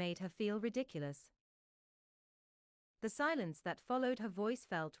thoughts made her feel ridiculous. The silence that followed her voice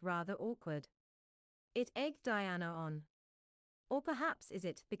felt rather awkward. It egged Diana on. Or perhaps is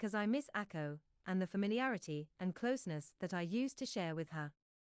it because I miss Akko, and the familiarity and closeness that I used to share with her?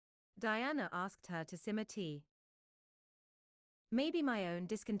 Diana asked her to simmer tea. Maybe my own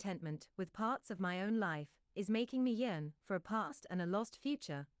discontentment with parts of my own life is making me yearn for a past and a lost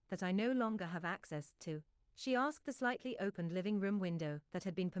future that I no longer have access to, she asked the slightly opened living room window that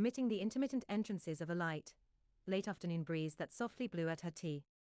had been permitting the intermittent entrances of a light, late afternoon breeze that softly blew at her tea.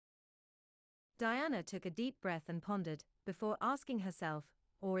 Diana took a deep breath and pondered, before asking herself,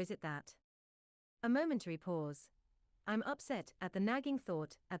 or is it that? A momentary pause. I'm upset at the nagging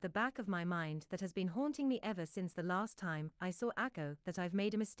thought at the back of my mind that has been haunting me ever since the last time I saw Akko, that I've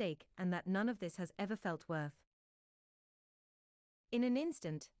made a mistake and that none of this has ever felt worth. In an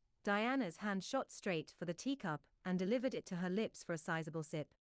instant, Diana's hand shot straight for the teacup and delivered it to her lips for a sizable sip.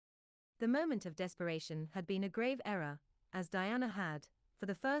 The moment of desperation had been a grave error, as Diana had, for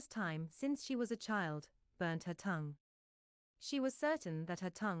the first time since she was a child, burnt her tongue. She was certain that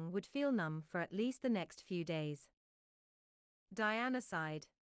her tongue would feel numb for at least the next few days. Diana sighed.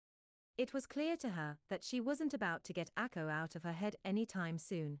 It was clear to her that she wasn't about to get Akko out of her head anytime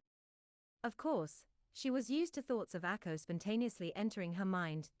soon. Of course, she was used to thoughts of Akko spontaneously entering her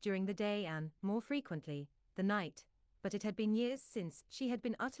mind during the day and, more frequently, the night, but it had been years since she had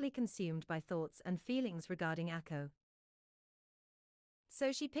been utterly consumed by thoughts and feelings regarding Akko.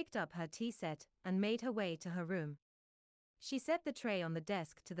 So she picked up her tea set and made her way to her room. She set the tray on the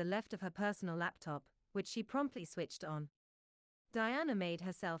desk to the left of her personal laptop, which she promptly switched on. Diana made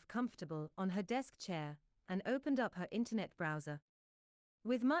herself comfortable on her desk chair and opened up her internet browser.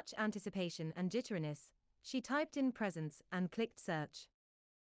 With much anticipation and jitteriness, she typed in presence and clicked search.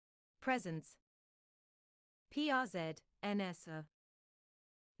 Presence. PRZNS.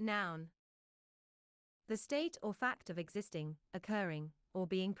 Noun. The state or fact of existing, occurring, or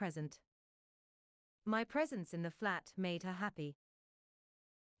being present. My presence in the flat made her happy.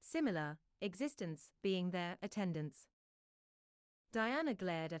 Similar, existence, being there, attendance. Diana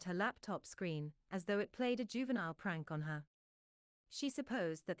glared at her laptop screen, as though it played a juvenile prank on her. She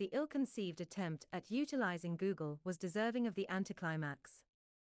supposed that the ill-conceived attempt at utilizing Google was deserving of the anticlimax.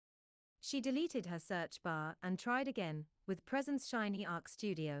 She deleted her search bar and tried again, with Presence ShinyArc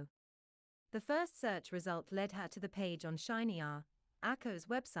Studio. The first search result led her to the page on ShinyArc, Akko's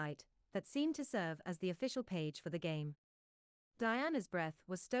website, that seemed to serve as the official page for the game. Diana's breath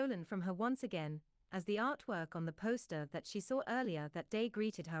was stolen from her once again, as the artwork on the poster that she saw earlier that day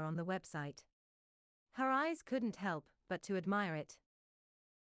greeted her on the website. Her eyes couldn't help but to admire it.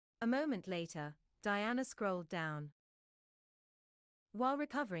 A moment later, Diana scrolled down. While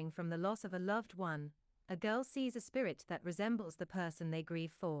recovering from the loss of a loved one, a girl sees a spirit that resembles the person they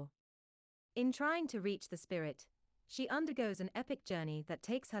grieve for. In trying to reach the spirit, she undergoes an epic journey that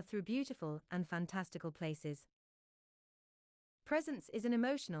takes her through beautiful and fantastical places. Presence is an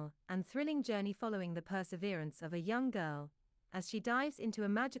emotional and thrilling journey following the perseverance of a young girl, as she dives into a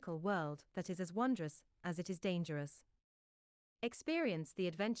magical world that is as wondrous as it is dangerous. Experience the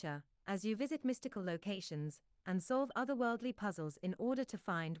adventure as you visit mystical locations and solve otherworldly puzzles in order to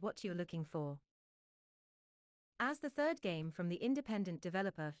find what you're looking for. As the third game from the independent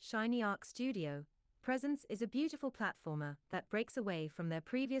developer ShinyArc Studio, Presence is a beautiful platformer that breaks away from their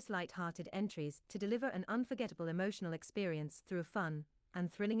previous light-hearted entries to deliver an unforgettable emotional experience through a fun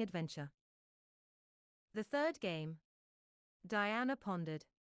and thrilling adventure. The third game? Diana pondered.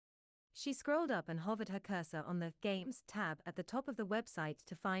 She scrolled up and hovered her cursor on the Games tab at the top of the website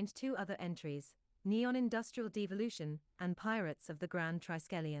to find two other entries, Neon Industrial Devolution and Pirates of the Grand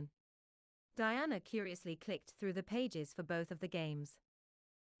Triskelion. Diana curiously clicked through the pages for both of the games.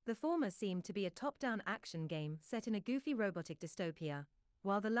 The former seemed to be a top-down action game set in a goofy robotic dystopia,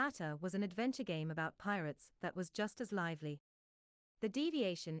 while the latter was an adventure game about pirates that was just as lively. The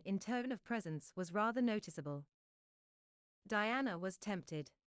deviation in tone of Presence was rather noticeable. Diana was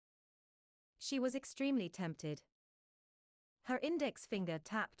tempted. She was extremely tempted. Her index finger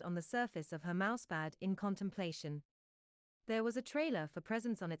tapped on the surface of her mousepad in contemplation. There was a trailer for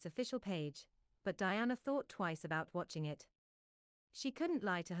Presence on its official page, but Diana thought twice about watching it. She couldn't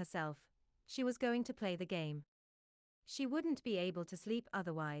lie to herself. She was going to play the game. She wouldn't be able to sleep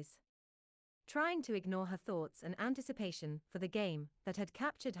otherwise. Trying to ignore her thoughts and anticipation for the game that had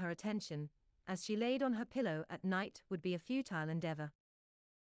captured her attention as she laid on her pillow at night would be a futile endeavor.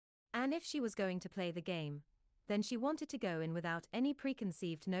 And if she was going to play the game, then she wanted to go in without any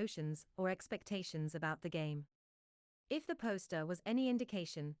preconceived notions or expectations about the game. If the poster was any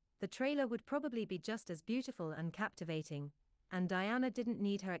indication, the trailer would probably be just as beautiful and captivating, and Diana didn't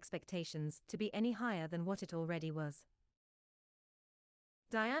need her expectations to be any higher than what it already was.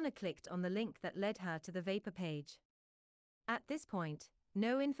 Diana clicked on the link that led her to the Vapor page. At this point,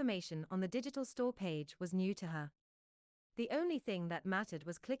 no information on the digital store page was new to her. The only thing that mattered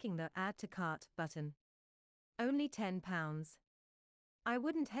was clicking the Add to Cart button. Only £10. I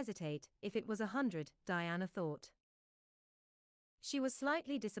wouldn't hesitate if it was 100, Diana thought. She was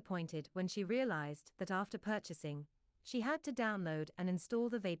slightly disappointed when she realized that after purchasing, she had to download and install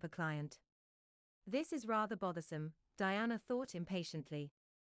the Vapor client. This is rather bothersome, Diana thought impatiently.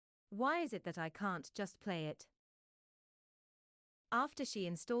 Why is it that I can't just play it? After she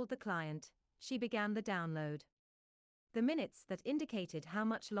installed the client, she began the download. The minutes that indicated how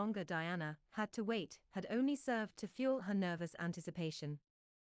much longer Diana had to wait had only served to fuel her nervous anticipation.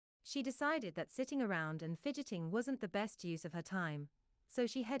 She decided that sitting around and fidgeting wasn't the best use of her time, so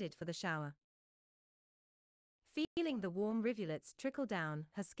she headed for the shower. Feeling the warm rivulets trickle down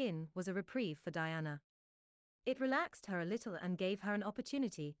her skin was a reprieve for Diana. It relaxed her a little and gave her an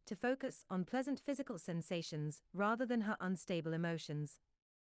opportunity to focus on pleasant physical sensations rather than her unstable emotions.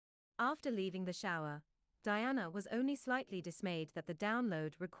 After leaving the shower, Diana was only slightly dismayed that the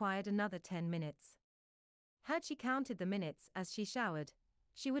download required another 10 minutes. Had she counted the minutes as she showered,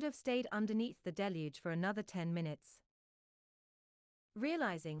 she would have stayed underneath the deluge for another 10 minutes.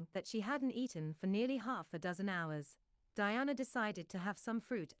 Realizing that she hadn't eaten for nearly half a dozen hours, Diana decided to have some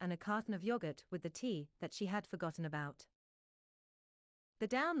fruit and a carton of yogurt with the tea that she had forgotten about. The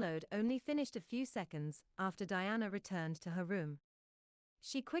download only finished a few seconds after Diana returned to her room.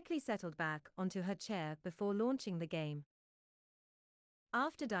 She quickly settled back onto her chair before launching the game.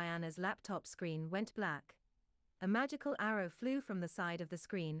 After Diana's laptop screen went black, a magical arrow flew from the side of the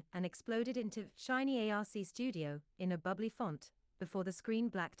screen and exploded into shiny ARC Studio in a bubbly font, before the screen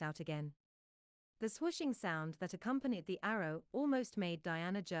blacked out again. The swooshing sound that accompanied the arrow almost made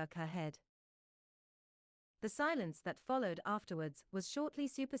Diana jerk her head. The silence that followed afterwards was shortly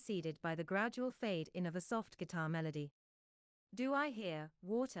superseded by the gradual fade in of a soft guitar melody. Do I hear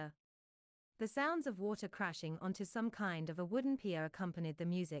water? The sounds of water crashing onto some kind of a wooden pier accompanied the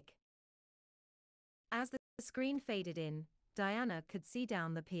music. As the screen faded in, Diana could see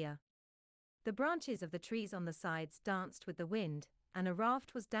down the pier. The branches of the trees on the sides danced with the wind, and a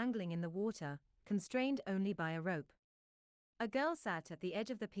raft was dangling in the water, constrained only by a rope. A girl sat at the edge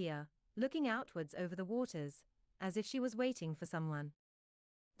of the pier, looking outwards over the waters, as if she was waiting for someone.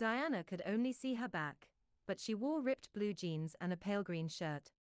 Diana could only see her back, but she wore ripped blue jeans and a pale green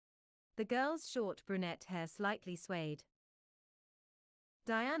shirt. The girl's short brunette hair slightly swayed.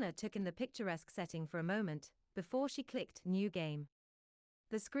 Diana took in the picturesque setting for a moment, before she clicked New Game.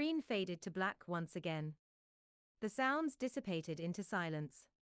 The screen faded to black once again. The sounds dissipated into silence.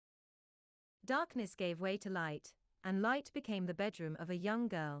 Darkness gave way to light, and light became the bedroom of a young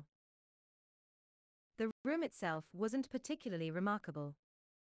girl. The room itself wasn't particularly remarkable.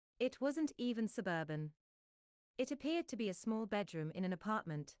 It wasn't even suburban. It appeared to be a small bedroom in an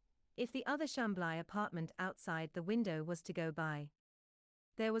apartment, if the other Chambly apartment outside the window was to go by.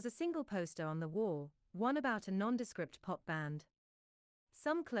 There was a single poster on the wall, one about a nondescript pop band.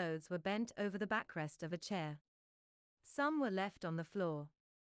 Some clothes were bent over the backrest of a chair. Some were left on the floor.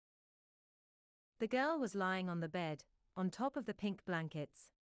 The girl was lying on the bed, on top of the pink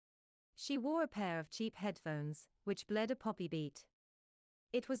blankets. She wore a pair of cheap headphones, which bled a poppy beat.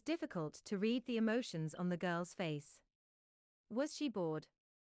 It was difficult to read the emotions on the girl's face. Was she bored?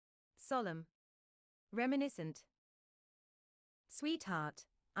 Solemn? Reminiscent? Sweetheart,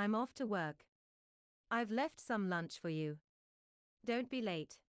 I'm off to work. I've left some lunch for you. Don't be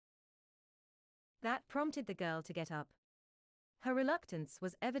late. That prompted the girl to get up. Her reluctance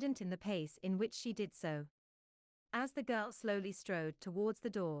was evident in the pace in which she did so. As the girl slowly strode towards the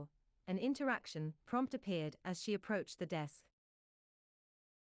door, an interaction prompt appeared as she approached the desk.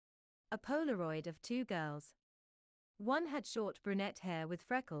 A Polaroid of two girls. One had short brunette hair with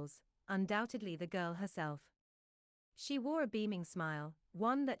freckles, undoubtedly the girl herself. She wore a beaming smile,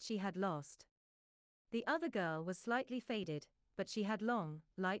 one that she had lost. The other girl was slightly faded, but she had long,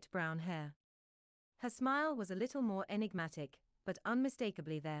 light brown hair. Her smile was a little more enigmatic, but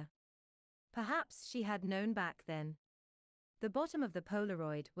unmistakably there. Perhaps she had known back then. The bottom of the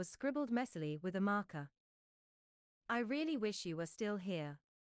Polaroid was scribbled messily with a marker. I really wish you were still here.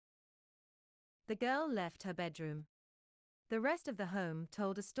 The girl left her bedroom. The rest of the home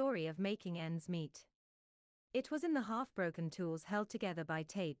told a story of making ends meet. It was in the half-broken tools held together by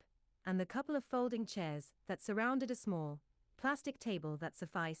tape, and the couple of folding chairs that surrounded a small, plastic table that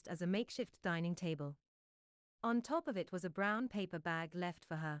sufficed as a makeshift dining table. On top of it was a brown paper bag left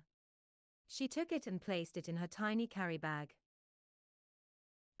for her. She took it and placed it in her tiny carry bag.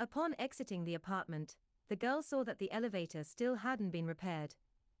 Upon exiting the apartment, the girl saw that the elevator still hadn't been repaired,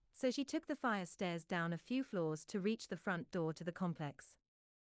 so she took the fire stairs down a few floors to reach the front door to the complex.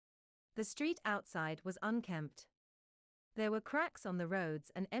 The street outside was unkempt. There were cracks on the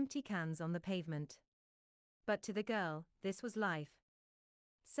roads and empty cans on the pavement. But to the girl, this was life.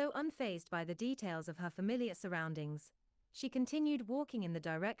 So unfazed by the details of her familiar surroundings, she continued walking in the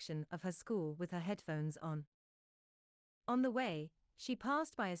direction of her school with her headphones on. On the way, she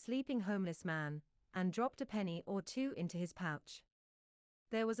passed by a sleeping homeless man and dropped a penny or two into his pouch.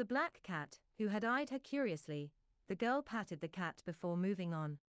 There was a black cat who had eyed her curiously. The girl patted the cat before moving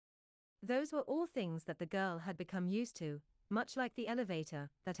on. Those were all things that the girl had become used to, much like the elevator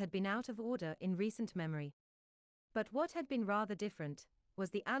that had been out of order in recent memory. But what had been rather different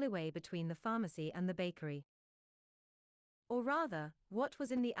was the alleyway between the pharmacy and the bakery. Or rather, what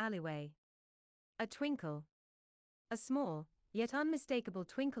was in the alleyway? A twinkle. A small, yet unmistakable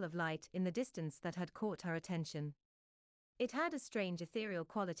twinkle of light in the distance that had caught her attention. It had a strange ethereal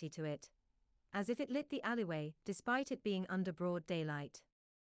quality to it, as if it lit the alleyway despite it being under broad daylight.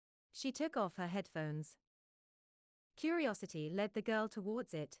 She took off her headphones. Curiosity led the girl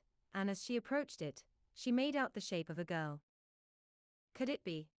towards it, and as she approached it, she made out the shape of a girl. Could it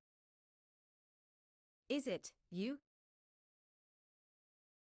be? Is it you?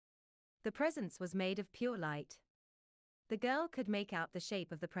 The presence was made of pure light. The girl could make out the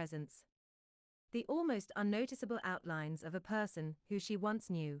shape of the presence. The almost unnoticeable outlines of a person who she once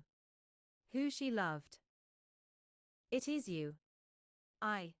knew. Who she loved. It is you.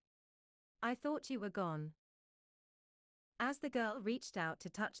 I thought you were gone. As the girl reached out to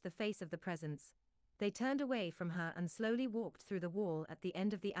touch the face of the presence, they turned away from her and slowly walked through the wall at the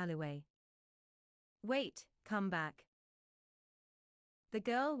end of the alleyway. Wait, come back. The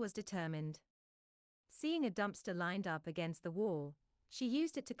girl was determined. Seeing a dumpster lined up against the wall, she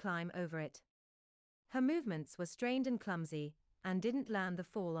used it to climb over it. Her movements were strained and clumsy, and didn't land the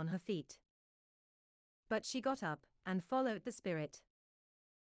fall on her feet. But she got up and followed the spirit.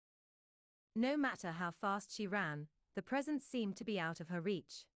 No matter how fast she ran, the presence seemed to be out of her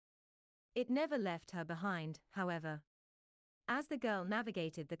reach. It never left her behind, however. As the girl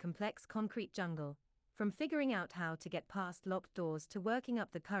navigated the complex concrete jungle, from figuring out how to get past locked doors to working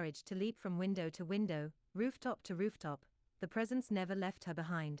up the courage to leap from window to window, rooftop to rooftop, the presence never left her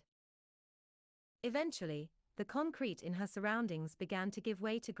behind. Eventually, the concrete in her surroundings began to give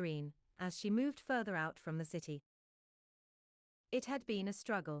way to green, as she moved further out from the city. It had been a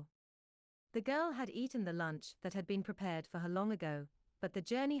struggle. The girl had eaten the lunch that had been prepared for her long ago, but the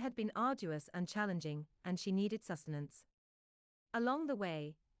journey had been arduous and challenging, and she needed sustenance. Along the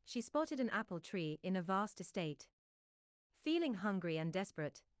way, she spotted an apple tree in a vast estate. Feeling hungry and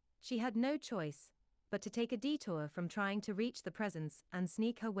desperate, she had no choice but to take a detour from trying to reach the presence and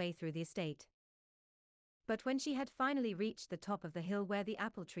sneak her way through the estate. But when she had finally reached the top of the hill where the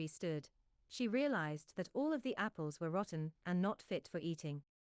apple tree stood, she realized that all of the apples were rotten and not fit for eating.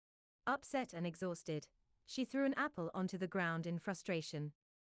 Upset and exhausted, she threw an apple onto the ground in frustration.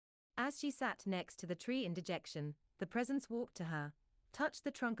 As she sat next to the tree in dejection, the presence walked to her, touched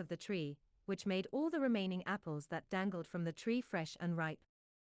the trunk of the tree, which made all the remaining apples that dangled from the tree fresh and ripe.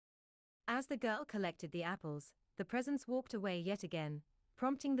 As the girl collected the apples, the presence walked away yet again,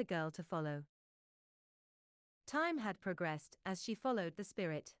 prompting the girl to follow. Time had progressed as she followed the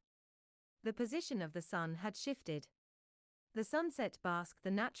spirit. The position of the sun had shifted. The sunset basked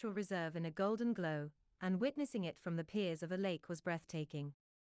the natural reserve in a golden glow, and witnessing it from the piers of a lake was breathtaking.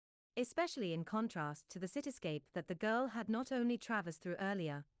 Especially in contrast to the cityscape that the girl had not only traversed through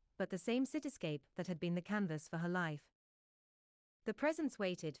earlier, but the same cityscape that had been the canvas for her life. The presence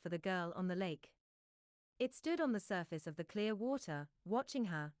waited for the girl on the lake. It stood on the surface of the clear water, watching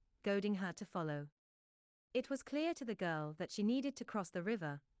her, goading her to follow. It was clear to the girl that she needed to cross the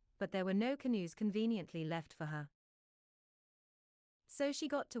river, but there were no canoes conveniently left for her. So she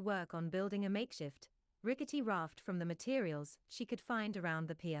got to work on building a makeshift, rickety raft from the materials she could find around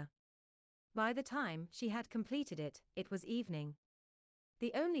the pier. By the time she had completed it, it was evening.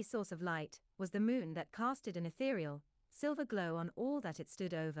 The only source of light was the moon that casted an ethereal, silver glow on all that it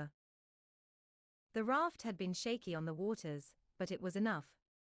stood over. The raft had been shaky on the waters, but it was enough.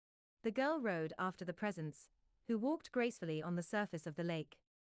 The girl rowed after the presence, who walked gracefully on the surface of the lake.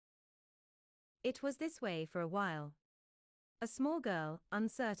 It was this way for a while. A small girl,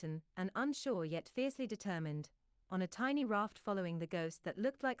 uncertain and unsure yet fiercely determined, on a tiny raft following the ghost that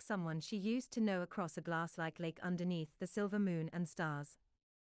looked like someone she used to know across a glass-like lake underneath the silver moon and stars.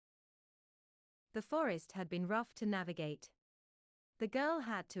 The forest had been rough to navigate. The girl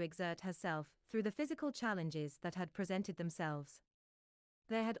had to exert herself through the physical challenges that had presented themselves.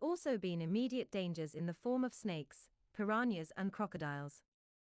 There had also been immediate dangers in the form of snakes, piranhas and crocodiles.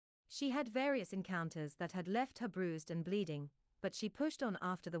 She had various encounters that had left her bruised and bleeding, but she pushed on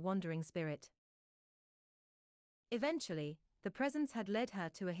after the wandering spirit. Eventually, the presence had led her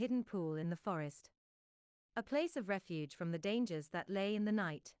to a hidden pool in the forest. A place of refuge from the dangers that lay in the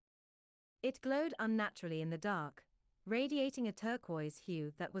night. It glowed unnaturally in the dark, radiating a turquoise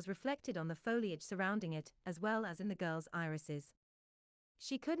hue that was reflected on the foliage surrounding it as well as in the girl's irises.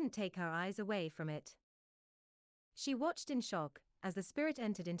 She couldn't take her eyes away from it. She watched in shock as the spirit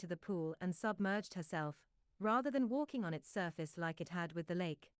entered into the pool and submerged herself, rather than walking on its surface like it had with the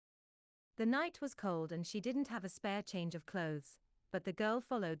lake. The night was cold and she didn't have a spare change of clothes, but the girl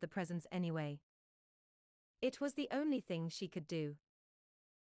followed the presence anyway. It was the only thing she could do.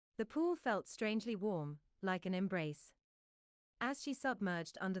 The pool felt strangely warm, like an embrace. As she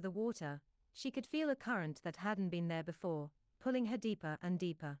submerged under the water, she could feel a current that hadn't been there before, pulling her deeper and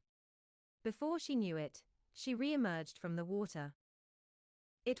deeper. Before she knew it, she re-emerged from the water.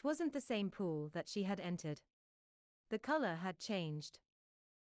 It wasn't the same pool that she had entered. The color had changed.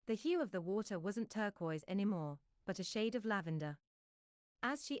 The hue of the water wasn't turquoise anymore, but a shade of lavender.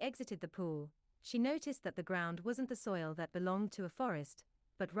 As she exited the pool, she noticed that the ground wasn't the soil that belonged to a forest,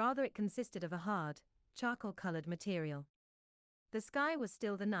 but rather it consisted of a hard, charcoal-colored material. The sky was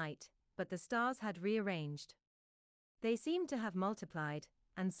still the night, but the stars had rearranged. They seemed to have multiplied,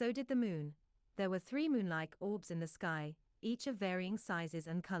 and so did the moon. There were 3 moon-like orbs in the sky, each of varying sizes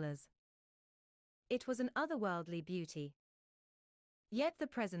and colors. It was an otherworldly beauty. Yet the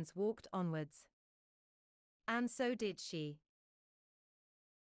presence walked onwards. And so did she.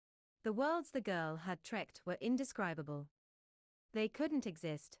 The worlds the girl had trekked were indescribable. They couldn't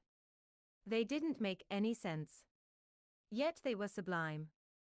exist. They didn't make any sense. Yet they were sublime.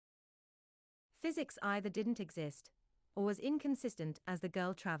 Physics either didn't exist, or was inconsistent as the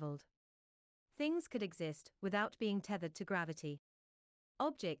girl traveled. Things could exist without being tethered to gravity.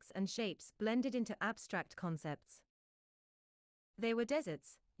 Objects and shapes blended into abstract concepts. They were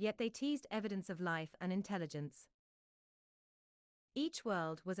deserts, yet they teased evidence of life and intelligence. Each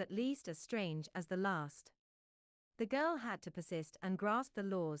world was at least as strange as the last. The girl had to persist and grasp the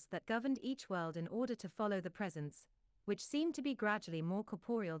laws that governed each world in order to follow the presence, which seemed to be gradually more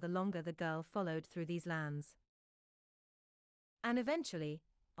corporeal the longer the girl followed through these lands. And eventually,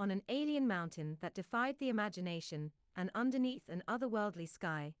 on an alien mountain that defied the imagination, and underneath an otherworldly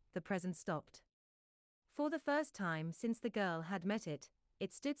sky, the presence stopped. For the first time since the girl had met it,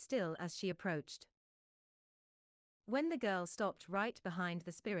 it stood still as she approached. When the girl stopped right behind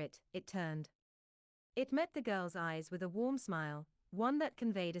the spirit, it turned. It met the girl's eyes with a warm smile, one that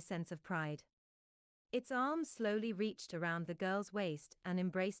conveyed a sense of pride. Its arms slowly reached around the girl's waist and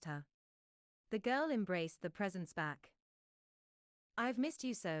embraced her. The girl embraced the presence back. "I've missed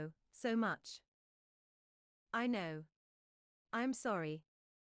you so much." "I know. I'm sorry.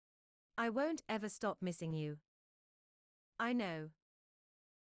 I won't ever stop missing you." "I know."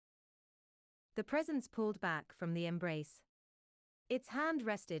 The presence pulled back from the embrace. Its hand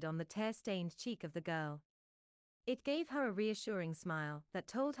rested on the tear-stained cheek of the girl. It gave her a reassuring smile that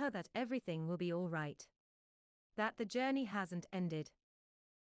told her that everything will be all right. That the journey hasn't ended.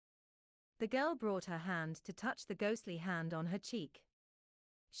 The girl brought her hand to touch the ghostly hand on her cheek.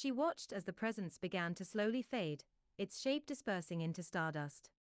 She watched as the presence began to slowly fade, its shape dispersing into stardust.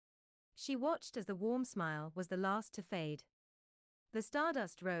 She watched as the warm smile was the last to fade. The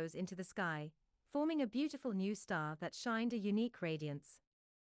stardust rose into the sky, forming a beautiful new star that shined a unique radiance.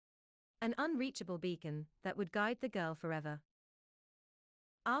 An unreachable beacon that would guide the girl forever.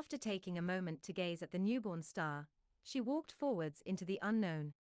 After taking a moment to gaze at the newborn star, she walked forwards into the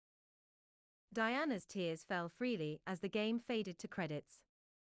unknown. Diana's tears fell freely as the game faded to credits.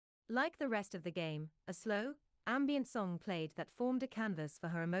 Like the rest of the game, a slow, ambient song played that formed a canvas for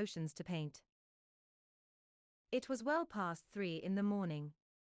her emotions to paint. It was well past 3 in the morning.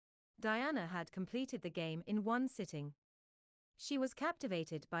 Diana had completed the game in one sitting. She was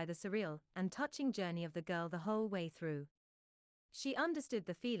captivated by the surreal and touching journey of the girl the whole way through. She understood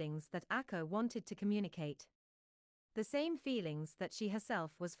the feelings that Akko wanted to communicate. The same feelings that she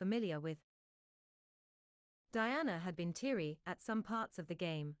herself was familiar with. Diana had been teary at some parts of the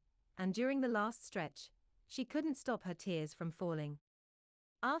game, and during the last stretch, she couldn't stop her tears from falling.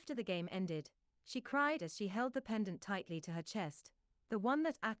 After the game ended, she cried as she held the pendant tightly to her chest, the one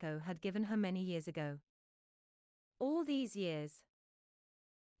that Akko had given her many years ago. All these years.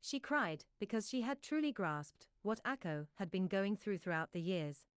 She cried because she had truly grasped what Akko had been going through throughout the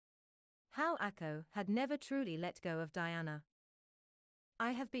years. How Akko had never truly let go of Diana.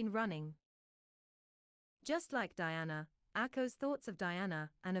 I have been running. Just like Diana, Akko's thoughts of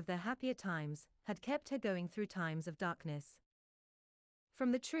Diana and of their happier times had kept her going through times of darkness.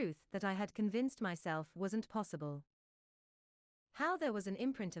 From the truth that I had convinced myself wasn't possible. How there was an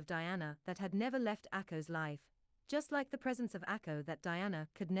imprint of Diana that had never left Akko's life, just like the presence of Akko that Diana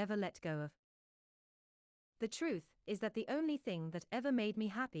could never let go of. The truth is that the only thing that ever made me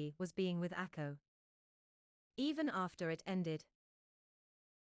happy was being with Akko. Even after it ended.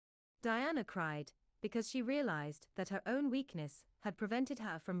 Diana cried, because she realized that her own weakness had prevented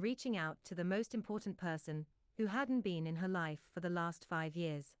her from reaching out to the most important person, who hadn't been in her life for the last 5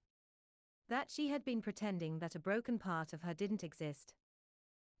 years. That she had been pretending that a broken part of her didn't exist.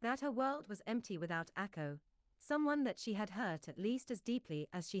 That her world was empty without Akko, someone that she had hurt at least as deeply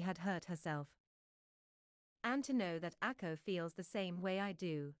as she had hurt herself. And to know that Akko feels the same way I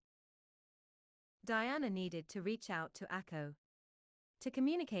do. Diana needed to reach out to Akko. To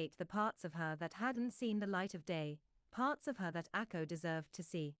communicate the parts of her that hadn't seen the light of day, parts of her that Akko deserved to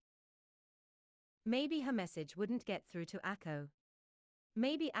see. Maybe her message wouldn't get through to Akko.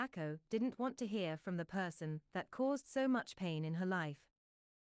 Maybe Akko didn't want to hear from the person that caused so much pain in her life.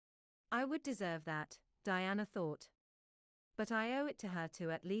 I would deserve that, Diana thought. But I owe it to her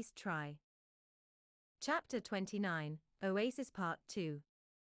to at least try. Chapter 29, Oasis Part 2.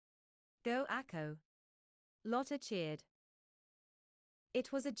 Go Akko! Lotta cheered.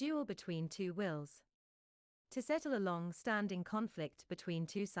 It was a duel between two wills. To settle a long-standing conflict between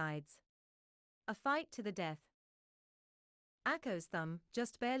two sides. A fight to the death. Akko's thumb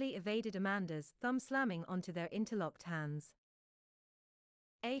just barely evaded Amanda's thumb, slamming onto their interlocked hands.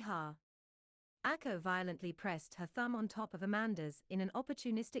 Aha! Akko violently pressed her thumb on top of Amanda's in an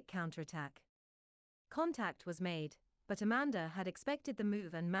opportunistic counterattack. Contact was made, but Amanda had expected the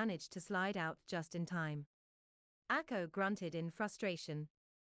move and managed to slide out just in time. Akko grunted in frustration.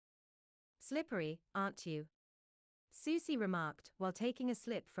 Slippery, aren't you? Susie remarked while taking a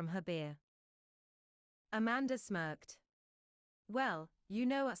sip from her beer. Amanda smirked. Well, you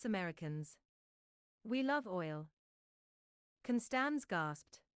know us Americans. We love oil. Constance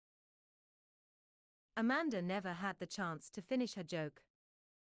gasped. Amanda never had the chance to finish her joke.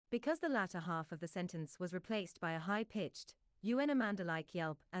 Because the latter half of the sentence was replaced by a high-pitched, Amanda-like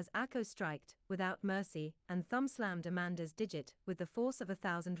yelp as Akko striked, without mercy, and thumb-slammed Amanda's digit with the force of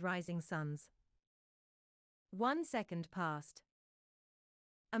 1,000 rising suns. 1 second passed.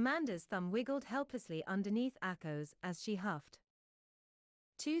 Amanda's thumb wiggled helplessly underneath Akko's as she huffed.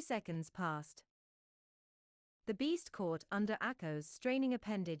 2 seconds passed. The beast caught under Akko's straining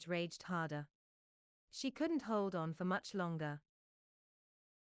appendage raged harder. She couldn't hold on for much longer.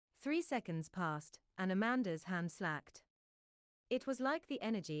 3 seconds passed, and Amanda's hand slacked. It was like the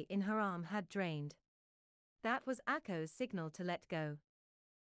energy in her arm had drained. That was Akko's signal to let go.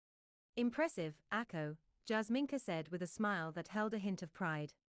 Impressive, Akko, Jasminka said with a smile that held a hint of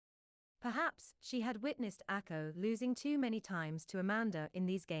pride. Perhaps she had witnessed Akko losing too many times to Amanda in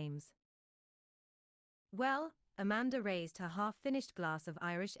these games. Well, Amanda raised her half-finished glass of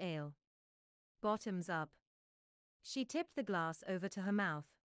Irish ale. Bottoms up. She tipped the glass over to her mouth.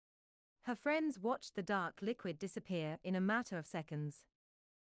 Her friends watched the dark liquid disappear in a matter of seconds.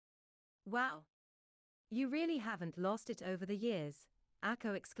 Wow! You really haven't lost it over the years,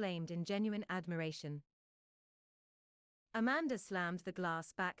 Akko exclaimed in genuine admiration. Amanda slammed the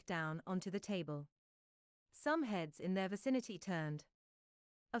glass back down onto the table. Some heads in their vicinity turned.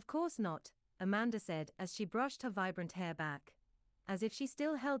 Of course not, Amanda said as she brushed her vibrant hair back, as if she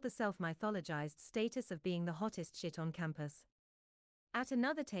still held the self-mythologized status of being the hottest shit on campus. At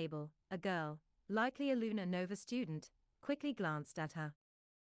another table, a girl, likely a Luna Nova student, quickly glanced at her.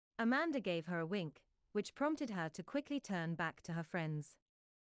 Amanda gave her a wink, which prompted her to quickly turn back to her friends.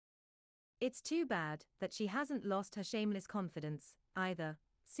 It's too bad that she hasn't lost her shameless confidence, either,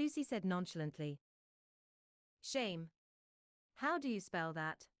 Susie said nonchalantly. Shame. How do you spell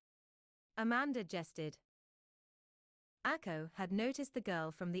that? Amanda jested. Akko had noticed the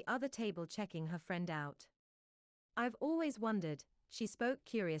girl from the other table checking her friend out. I've always wondered, she spoke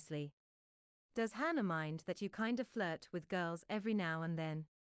curiously. Does Hannah mind that you kind of flirt with girls every now and then?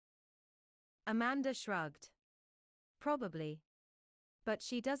 Amanda shrugged. Probably. But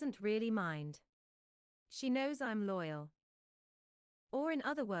she doesn't really mind. She knows I'm loyal. Or in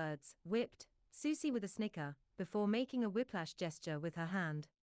other words, whipped, Susie with a snicker, before making a whiplash gesture with her hand.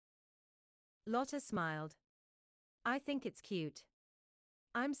 Lotta smiled. I think it's cute.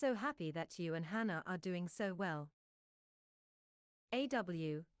 I'm so happy that you and Hannah are doing so well.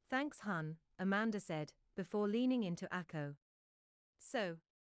 Thanks hun, Amanda said, before leaning into Akko. So,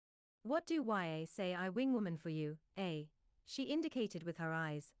 what do YA say I wingwoman for you, eh? She indicated with her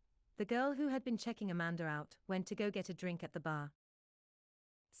eyes. The girl who had been checking Amanda out went to go get a drink at the bar.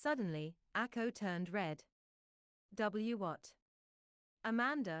 Suddenly, Akko turned red. What?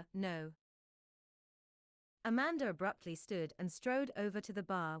 Amanda, no. Amanda abruptly stood and strode over to the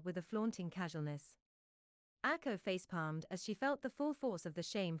bar with a flaunting casualness. Akko facepalmed as she felt the full force of the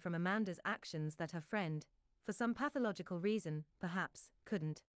shame from Amanda's actions that her friend, for some pathological reason, perhaps,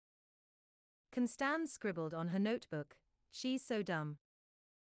 couldn't. Constance scribbled on her notebook, she's so dumb.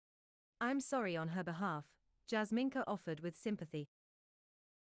 I'm sorry on her behalf, Jasminka offered with sympathy.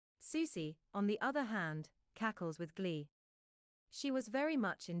 Susie, on the other hand, cackles with glee. She was very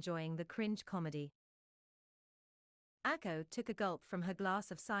much enjoying the cringe comedy. Akko took a gulp from her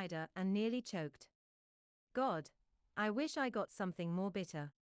glass of cider and nearly choked. God, I wish I got something more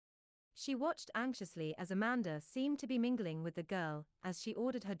bitter. She watched anxiously as Amanda seemed to be mingling with the girl as she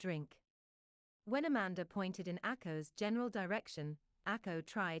ordered her drink. When Amanda pointed in Akko's general direction, Akko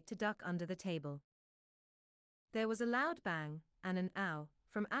tried to duck under the table. There was a loud bang, and an ow,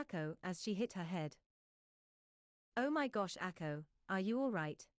 from Akko as she hit her head. Oh my gosh Akko, are you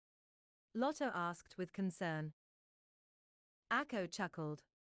alright? Lotta asked with concern. Akko chuckled.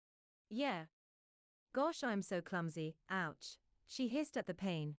 Yeah. Gosh I'm so clumsy, ouch, she hissed at the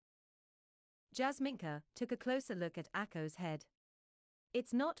pain. Jasminka took a closer look at Akko's head.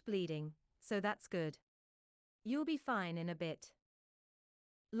 It's not bleeding, so that's good. You'll be fine in a bit.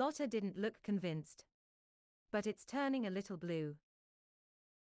 Lotta didn't look convinced. But it's turning a little blue.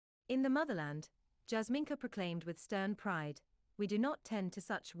 In the motherland, Jasminka proclaimed with stern pride, we do not tend to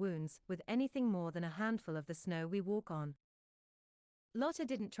such wounds with anything more than a handful of the snow we walk on. Lotta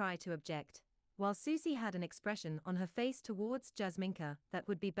didn't try to object, while Susie had an expression on her face towards Jasminka that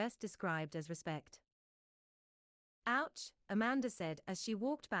would be best described as respect. Ouch, Amanda said as she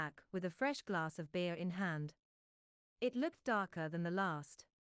walked back with a fresh glass of beer in hand. It looked darker than the last.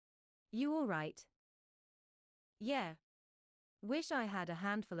 You all right? Yeah. Wish I had a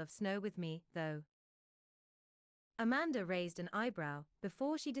handful of snow with me, though. Amanda raised an eyebrow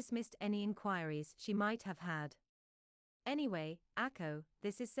before she dismissed any inquiries she might have had. Anyway, Akko,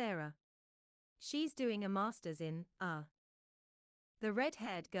 this is Sarah. She's doing a master's in, The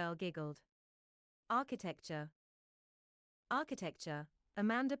red-haired girl giggled. Architecture. Architecture,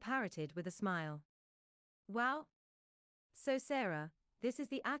 Amanda parroted with a smile. Wow. So Sarah, this is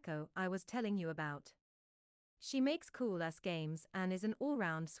the Akko I was telling you about. She makes cool-ass games and is an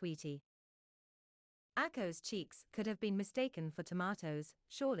all-round sweetie. Akko's cheeks could have been mistaken for tomatoes,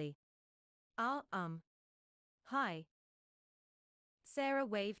 surely. Hi. Sarah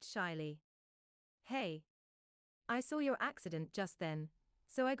waved shyly. Hey. I saw your accident just then,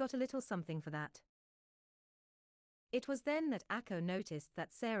 so I got a little something for that. It was then that Akko noticed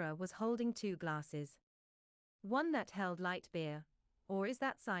that Sarah was holding two glasses. One that held light beer, or is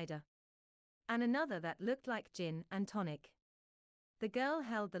that cider? And another that looked like gin and tonic. The girl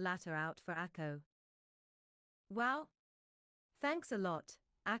held the latter out for Akko. Wow. Thanks a lot,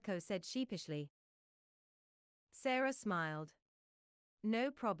 Akko said sheepishly. Sarah smiled.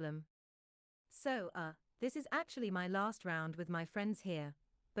 No problem. So, this is actually my last round with my friends here,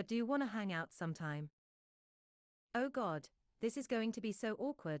 but do you want to hang out sometime? Oh God, this is going to be so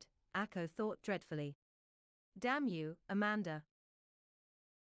awkward, Akko thought dreadfully. Damn you, Amanda.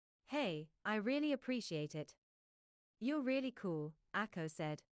 Hey, I really appreciate it. You're really cool, Akko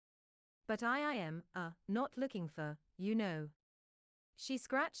said. But I am, not looking for, you know. She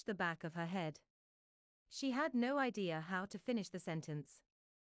scratched the back of her head. She had no idea how to finish the sentence.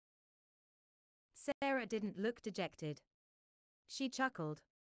 Sarah didn't look dejected. She chuckled.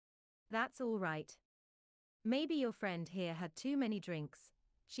 That's all right. Maybe your friend here had too many drinks,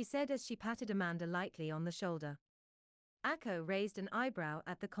 she said as she patted Amanda lightly on the shoulder. Akko raised an eyebrow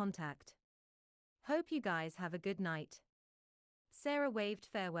at the contact. Hope you guys have a good night. Sarah waved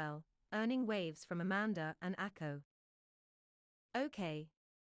farewell, earning waves from Amanda and Akko. Okay.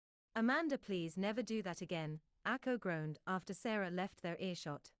 Amanda, please never do that again, Akko groaned after Sarah left their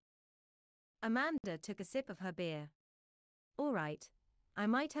earshot. Amanda took a sip of her beer. All right. I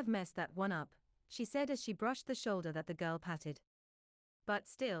might have messed that one up, she said as she brushed the shoulder that the girl patted. But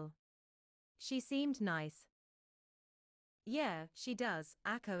still. She seemed nice. Yeah, she does,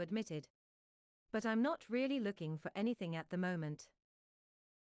 Akko admitted. But I'm not really looking for anything at the moment.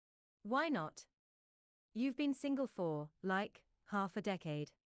 Why not? You've been single for, like, half a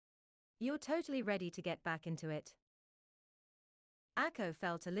decade. You're totally ready to get back into it. Akko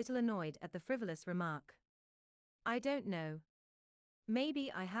felt a little annoyed at the frivolous remark. I don't know.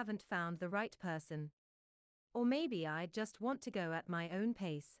 Maybe I haven't found the right person. Or maybe I just want to go at my own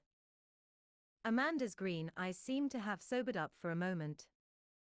pace. Amanda's green eyes seemed to have sobered up for a moment.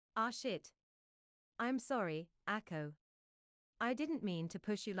 Ah shit. I'm sorry, Akko. I didn't mean to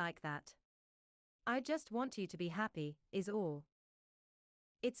push you like that. I just want you to be happy, is all.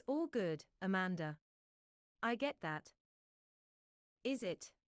 It's all good, Amanda. I get that. Is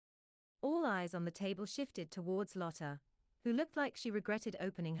it? All eyes on the table shifted towards Lotta, who looked like she regretted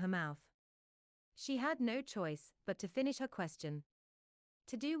opening her mouth. She had no choice but to finish her question.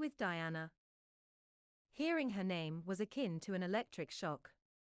 To do with Diana. Hearing her name was akin to an electric shock.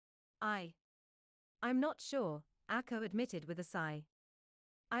 I'm not sure, Akko admitted with a sigh.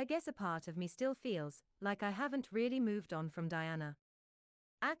 I guess a part of me still feels like I haven't really moved on from Diana.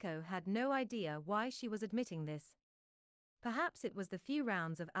 Akko had no idea why she was admitting this. Perhaps it was the few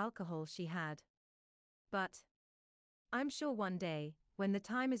rounds of alcohol she had. But I'm sure one day, when the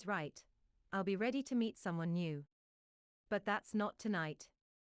time is right, I'll be ready to meet someone new. But that's not tonight.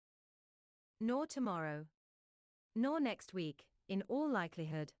 Nor tomorrow. Nor next week, in all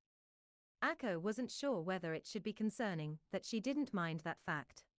likelihood. Akko wasn't sure whether it should be concerning that she didn't mind that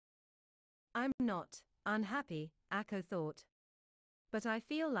fact. I'm not unhappy, Akko thought. But I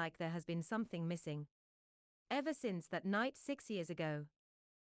feel like there has been something missing. Ever since that night 6 years ago.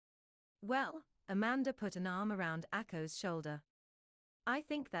 Well, Amanda put an arm around Akko's shoulder. I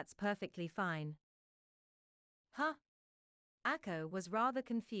think that's perfectly fine. Huh? Akko was rather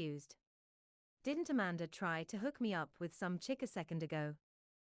confused. Didn't Amanda try to hook me up with some chick a second ago?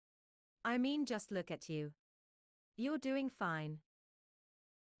 I mean, just look at you. You're doing fine.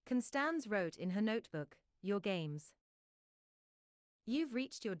 Constance wrote in her notebook, your games. You've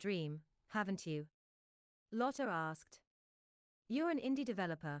reached your dream, haven't you? Lotta asked. You're an indie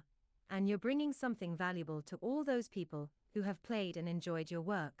developer, and you're bringing something valuable to all those people who have played and enjoyed your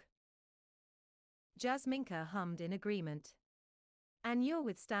work. Jasminka hummed in agreement. And you're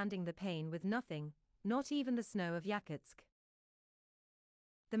withstanding the pain with nothing, not even the snow of Yakutsk.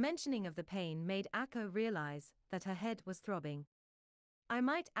 The mentioning of the pain made Akko realize that her head was throbbing. I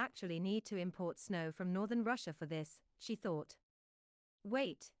might actually need to import snow from northern Russia for this, she thought.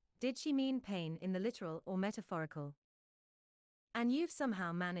 Wait, did she mean pain in the literal or metaphorical? And you've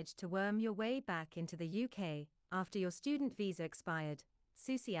somehow managed to worm your way back into the UK after your student visa expired,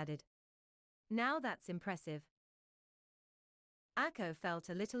 Susie added. Now that's impressive. Akko felt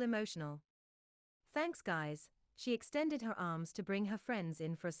a little emotional. Thanks guys, she extended her arms to bring her friends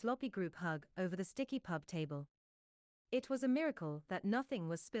in for a sloppy group hug over the sticky pub table. It was a miracle that nothing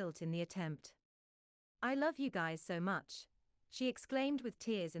was spilt in the attempt. I love you guys so much, she exclaimed with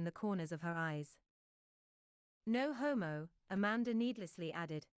tears in the corners of her eyes. No homo, Amanda needlessly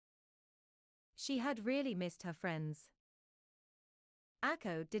added. She had really missed her friends.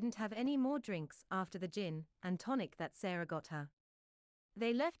 Akko didn't have any more drinks after the gin and tonic that Sarah got her.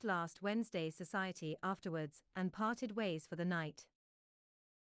 They left last Wednesday's society afterwards and parted ways for the night.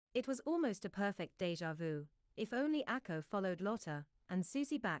 It was almost a perfect déjà vu, if only Akko followed Lotta and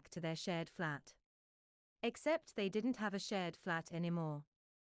Susie back to their shared flat. Except they didn't have a shared flat anymore.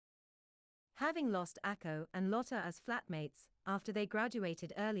 Having lost Akko and Lotta as flatmates after they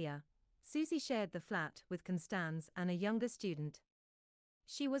graduated earlier, Susie shared the flat with Constance and a younger student.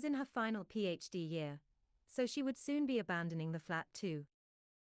 She was in her final PhD year, so she would soon be abandoning the flat too.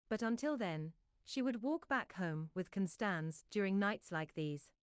 But until then, she would walk back home with Constance during nights like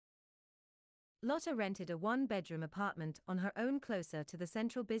these. Lotta rented a one-bedroom apartment on her own closer to the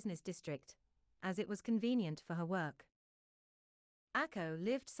central business district, as it was convenient for her work. Akko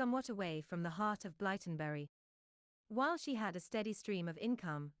lived somewhat away from the heart of Blytonbury. While she had a steady stream of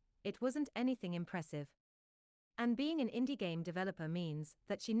income, it wasn't anything impressive. And being an indie game developer means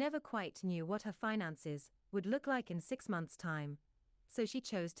that she never quite knew what her finances would look like in 6 months' time, so she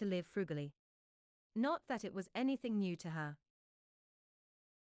chose to live frugally. Not that it was anything new to her.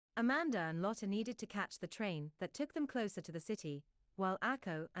 Amanda and Lotta needed to catch the train that took them closer to the city, while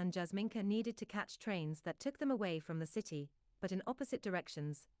Akko and Jasminka needed to catch trains that took them away from the city, but in opposite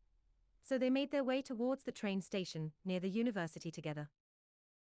directions. So they made their way towards the train station near the university together.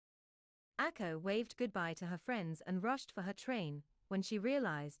 Akko waved goodbye to her friends and rushed for her train when she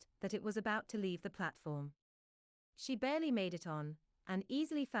realized that it was about to leave the platform. She barely made it on, and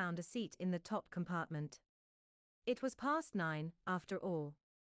easily found a seat in the top compartment. It was past 9, after all.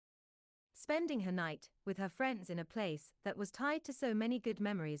 Spending her night with her friends in a place that was tied to so many good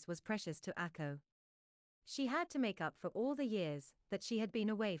memories was precious to Akko. She had to make up for all the years that she had been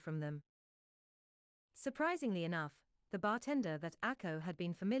away from them. Surprisingly enough, the bartender that Akko had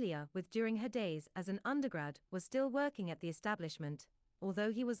been familiar with during her days as an undergrad was still working at the establishment,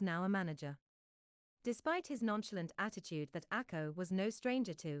 although he was now a manager. Despite his nonchalant attitude that Akko was no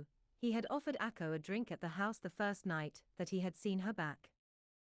stranger to, he had offered Akko a drink at the house the first night that he had seen her back.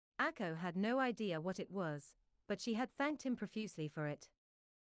 Akko had no idea what it was, but she had thanked him profusely for it.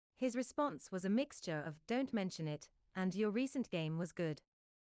 His response was a mixture of "don't mention it" and "your recent game was good."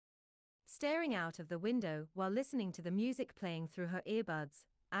 Staring out of the window while listening to the music playing through her earbuds,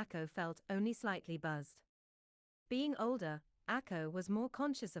 Akko felt only slightly buzzed. Being older, Akko was more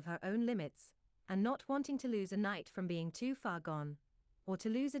conscious of her own limits, and not wanting to lose a night from being too far gone, or to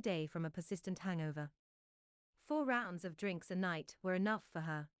lose a day from a persistent hangover. 4 rounds of drinks a night were enough for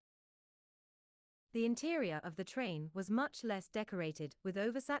her. The interior of the train was much less decorated with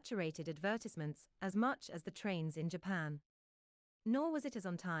oversaturated advertisements as much as the trains in Japan. Nor was it as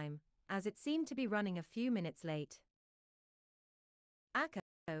on time, as it seemed to be running a few minutes late.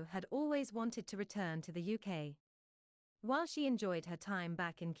 Akko had always wanted to return to the UK. While she enjoyed her time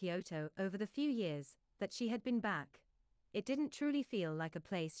back in Kyoto over the few years that she had been back, it didn't truly feel like a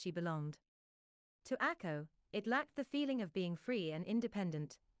place she belonged. To Akko, it lacked the feeling of being free and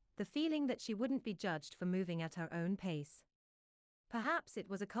independent, the feeling that she wouldn't be judged for moving at her own pace. Perhaps it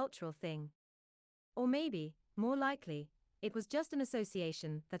was a cultural thing. Or maybe, more likely, it was just an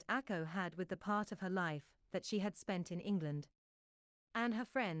association that Akko had with the part of her life that she had spent in England. And her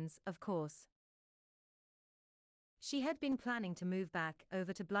friends, of course. She had been planning to move back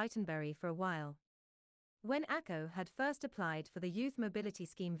over to Blytonbury for a while. When Akko had first applied for the Youth Mobility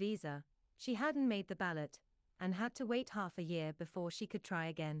Scheme visa, she hadn't made the ballot, and had to wait half a year before she could try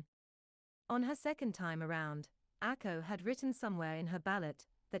again. On her second time around, Akko had written somewhere in her ballot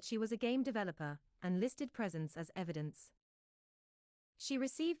that she was a game developer, and listed presence as evidence. She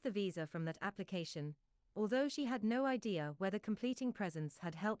received the visa from that application, although she had no idea whether completing presence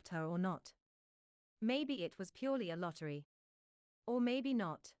had helped her or not. Maybe it was purely a lottery. Or maybe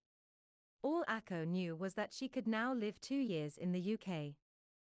not. All Akko knew was that she could now live 2 years in the UK.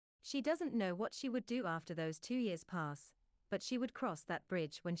 She doesn't know what she would do after those 2 years pass, but she would cross that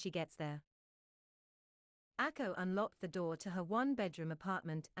bridge when she gets there. Akko unlocked the door to her 1-bedroom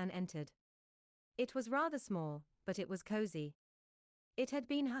apartment and entered. It was rather small, but it was cozy. It had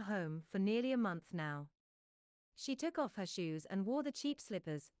been her home for nearly a month now. She took off her shoes and wore the cheap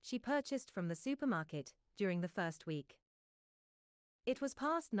slippers she purchased from the supermarket during the first week. It was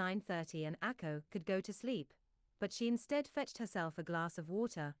past 9:30 and Akko could go to sleep, but she instead fetched herself a glass of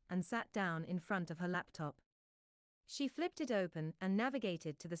water and sat down in front of her laptop. She flipped it open and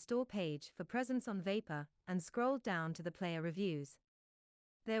navigated to the store page for Presents on Vapor and scrolled down to the player reviews.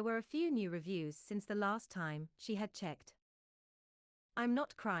 There were a few new reviews since the last time she had checked. "I'm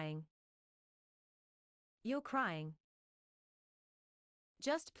not crying." "You're crying.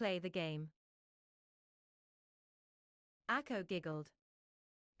 Just play the game." Akko giggled.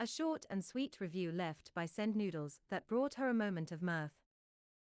 A short and sweet review left by Send Noodles that brought her a moment of mirth.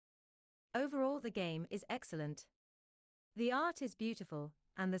 "Overall the game is excellent. The art is beautiful,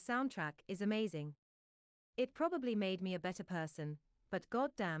 and the soundtrack is amazing. It probably made me a better person, but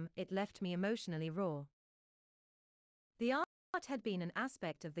goddamn, it left me emotionally raw." The art had been an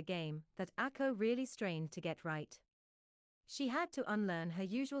aspect of the game that Akko really strained to get right. She had to unlearn her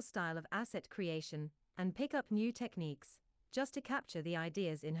usual style of asset creation and pick up new techniques, just to capture the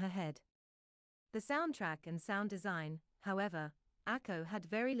ideas in her head. The soundtrack and sound design, however, Akko had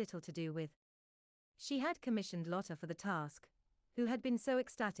very little to do with. She had commissioned Lotta for the task, who had been so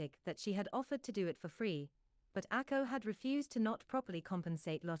ecstatic that she had offered to do it for free, but Akko had refused to not properly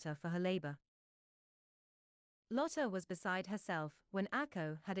compensate Lotta for her labor. Lotta was beside herself when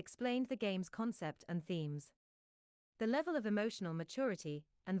Akko had explained the game's concept and themes. The level of emotional maturity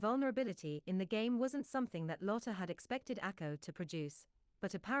and vulnerability in the game wasn't something that Lotta had expected Akko to produce,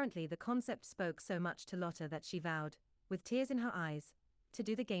 but apparently the concept spoke so much to Lotta that she vowed, with tears in her eyes, to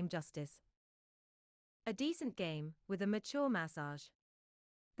do the game justice. A decent game with a mature massage.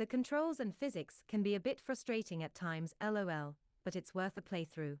 The controls and physics can be a bit frustrating at times, lol, but it's worth a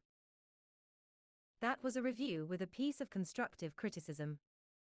playthrough. That was a review with a piece of constructive criticism.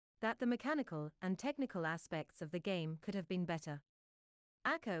 That the mechanical and technical aspects of the game could have been better.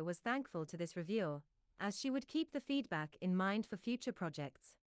 Akko was thankful to this reviewer, as she would keep the feedback in mind for future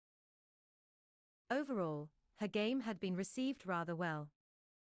projects. Overall, her game had been received rather well.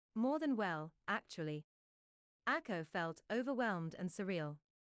 More than well, actually. Akko felt overwhelmed and surreal.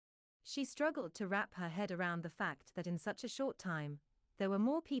 She struggled to wrap her head around the fact that in such a short time, there were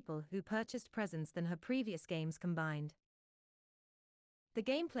more people who purchased presents than her previous games combined. The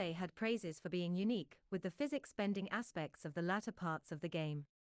gameplay had praises for being unique, with the physics-bending aspects of the latter parts of the game.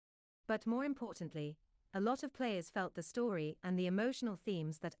 But more importantly, a lot of players felt the story and the emotional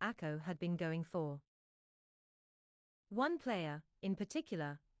themes that Akko had been going for. One player, in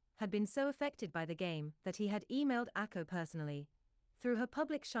particular, had been so affected by the game that he had emailed Akko personally, through her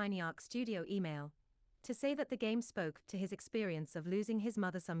public Shiny Arc Studio email, to say that the game spoke to his experience of losing his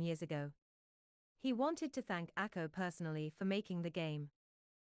mother some years ago. He wanted to thank Akko personally for making the game.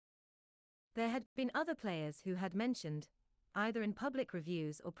 There had been other players who had mentioned, either in public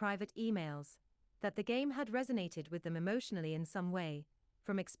reviews or private emails, that the game had resonated with them emotionally in some way,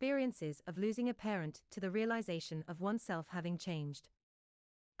 from experiences of losing a parent to the realization of oneself having changed.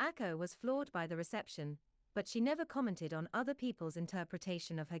 Akko was floored by the reception, but she never commented on other people's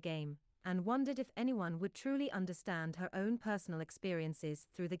interpretation of her game, and wondered if anyone would truly understand her own personal experiences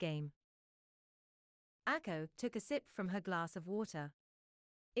through the game. Akko took a sip from her glass of water.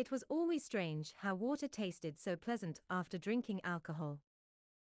 It was always strange how water tasted so pleasant after drinking alcohol.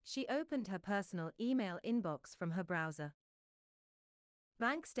 She opened her personal email inbox from her browser.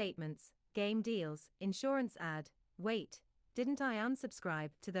 Bank statements, game deals, insurance ad. Wait, didn't I unsubscribe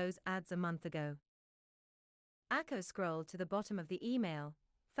to those ads a month ago? Akko scrolled to the bottom of the email,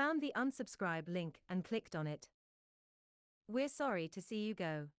 found the unsubscribe link and clicked on it. We're sorry to see you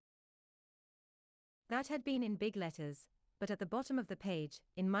go. That had been in big letters, but at the bottom of the page,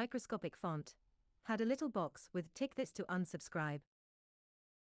 in microscopic font, had a little box with "tick this to unsubscribe."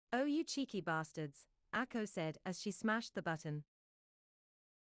 Oh, you cheeky bastards, Akko said as she smashed the button.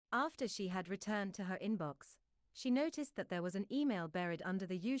 After she had returned to her inbox, she noticed that there was an email buried under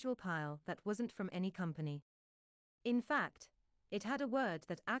the usual pile that wasn't from any company. In fact, it had a word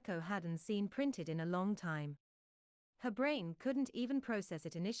that Akko hadn't seen printed in a long time. Her brain couldn't even process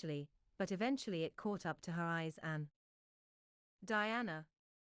it initially, but eventually it caught up to her eyes and Diana.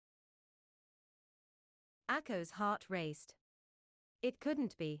 Akko's heart raced. It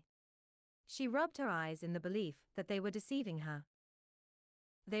couldn't be. She rubbed her eyes in the belief that they were deceiving her.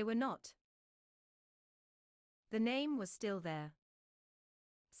 They were not. The name was still there.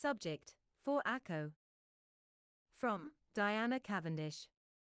 Subject, for Akko. From, Diana Cavendish.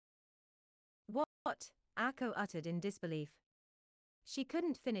 What? Akko uttered in disbelief. She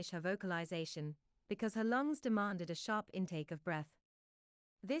couldn't finish her vocalization, because her lungs demanded a sharp intake of breath.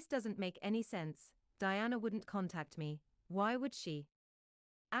 This doesn't make any sense. Diana wouldn't contact me, why would she?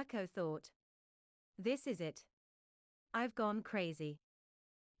 Akko thought. This is it. I've gone crazy.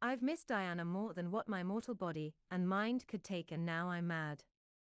 I've missed Diana more than what my mortal body and mind could take, and now I'm mad.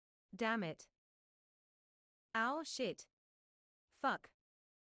 Damn it. Ow, shit. Fuck.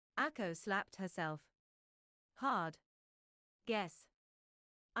 Akko slapped herself. Hard. Guess.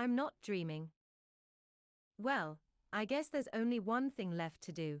 I'm not dreaming. Well, I guess there's only one thing left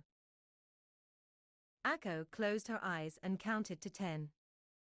to do. Akko closed her eyes and counted to 10.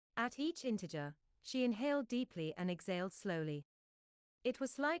 At each integer, she inhaled deeply and exhaled slowly. It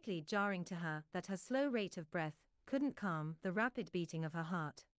was slightly jarring to her that her slow rate of breath couldn't calm the rapid beating of her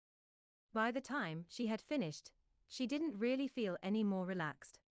heart. By the time she had finished, she didn't really feel any more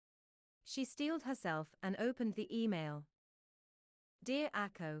relaxed. She steeled herself and opened the email. Dear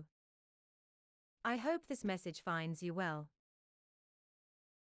Akko, I hope this message finds you well.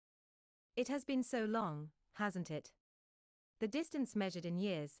 It has been so long, hasn't it? The distance measured in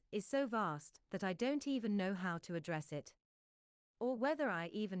years is so vast that I don't even know how to address it. Or whether I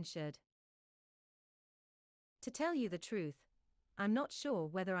even should. To tell you the truth, I'm not sure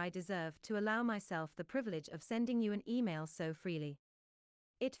whether I deserve to allow myself the privilege of sending you an email so freely.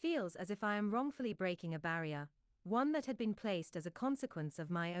 It feels as if I am wrongfully breaking a barrier, one that had been placed as a consequence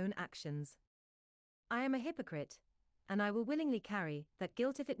of my own actions. I am a hypocrite, and I will willingly carry that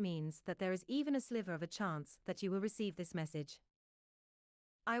guilt if it means that there is even a sliver of a chance that you will receive this message.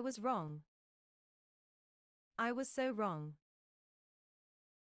 I was wrong. I was so wrong.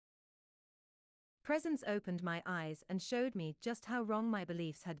 Presence opened my eyes and showed me just how wrong my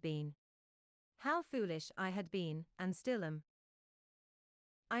beliefs had been. How foolish I had been, and still am.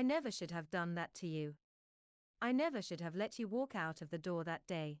 I never should have done that to you. I never should have let you walk out of the door that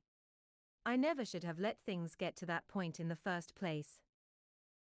day. I never should have let things get to that point in the first place.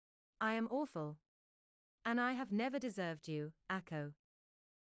 I am awful. And I have never deserved you, Akko.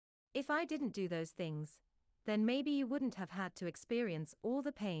 If I didn't do those things, then maybe you wouldn't have had to experience all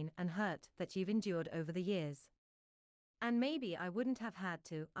the pain and hurt that you've endured over the years. And maybe I wouldn't have had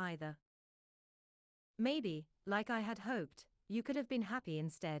to, either. Maybe, like I had hoped, you could have been happy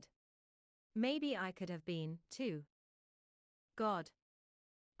instead. Maybe I could have been, too. God.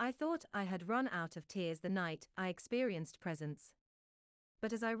 I thought I had run out of tears the night I experienced presence.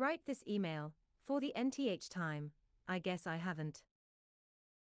 But as I write this email, for the nth time, I guess I haven't.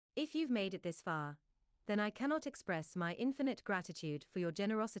 If you've made it this far, then I cannot express my infinite gratitude for your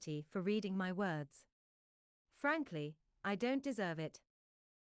generosity for reading my words. Frankly, I don't deserve it.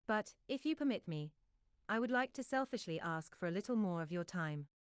 But, if you permit me, I would like to selfishly ask for a little more of your time.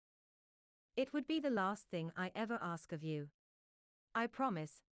 It would be the last thing I ever ask of you. I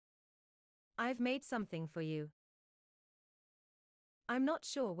promise. I've made something for you. I'm not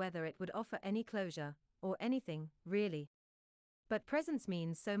sure whether it would offer any closure, or anything, really. But presence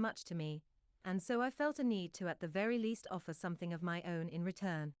means so much to me, and so I felt a need to at the very least offer something of my own in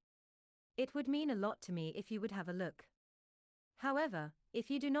return. It would mean a lot to me if you would have a look. However, if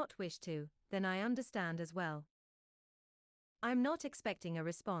you do not wish to, then I understand as well. I'm not expecting a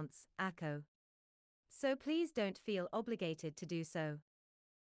response, Akko. So please don't feel obligated to do so.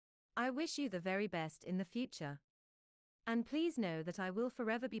 I wish you the very best in the future. And please know that I will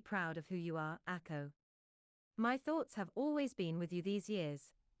forever be proud of who you are, Akko. My thoughts have always been with you these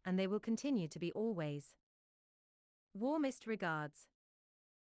years, and they will continue to be always. Warmest regards.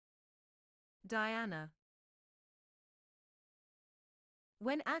 Diana.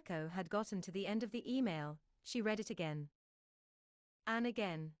 When Akko had gotten to the end of the email, she read it again. And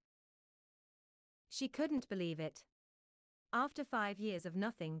again. She couldn't believe it. After 5 years of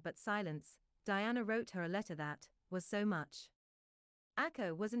nothing but silence, Diana wrote her a letter that was so much.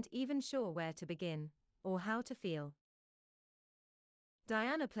 Akko wasn't even sure where to begin, or how to feel.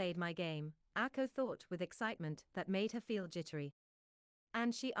 Diana played my game, Akko thought with excitement that made her feel jittery.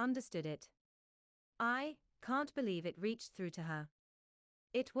 And she understood it. I can't believe it reached through to her.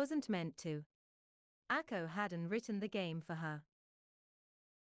 It wasn't meant to. Akko hadn't written the game for her.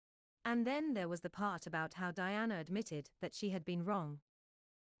 And then there was the part about how Diana admitted that she had been wrong.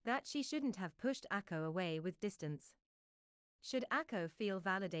 That she shouldn't have pushed Akko away with distance. Should Akko feel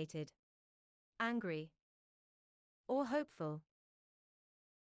validated, angry, or hopeful?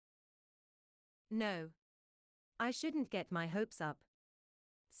 No. I shouldn't get my hopes up.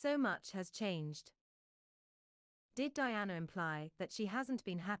 So much has changed. Did Diana imply that she hasn't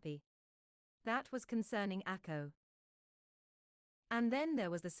been happy? That was concerning Akko. And then there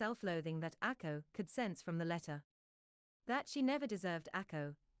was the self-loathing that Akko could sense from the letter. That she never deserved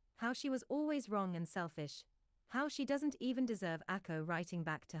Akko, how she was always wrong and selfish, how she doesn't even deserve Akko writing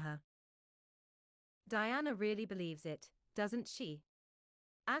back to her. Diana really believes it, doesn't she?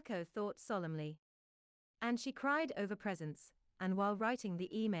 Akko thought solemnly. And she cried over presence, and while writing the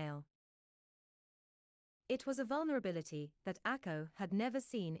email. It was a vulnerability that Akko had never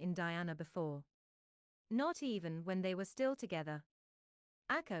seen in Diana before. Not even when they were still together.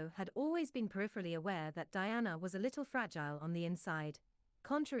 Akko had always been peripherally aware that Diana was a little fragile on the inside,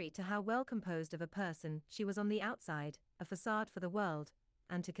 contrary to how well composed of a person she was on the outside, a facade for the world,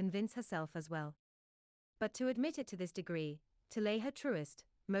 and to convince herself as well. But to admit it to this degree, to lay her truest,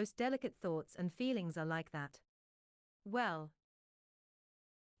 most delicate thoughts and feelings are like that. Well,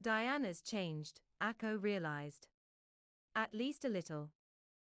 Diana's changed, Akko realized. At least a little.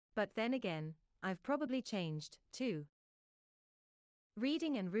 But then again, I've probably changed, too.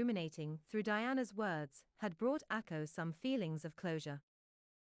 Reading and ruminating through Diana's words had brought Akko some feelings of closure.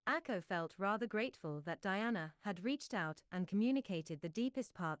 Akko felt rather grateful that Diana had reached out and communicated the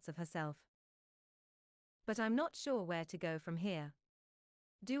deepest parts of herself. But I'm not sure where to go from here.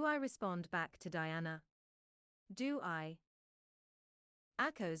 Do I respond back to Diana? Do I?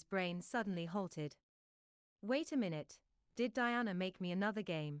 Akko's brain suddenly halted. Wait a minute, did Diana make me another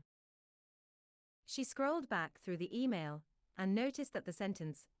game? She scrolled back through the email, and noticed that the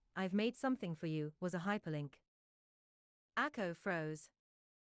sentence, "I've made something for you," was a hyperlink. Akko froze.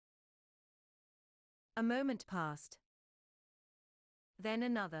 A moment passed. Then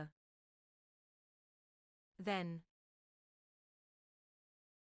another. Then.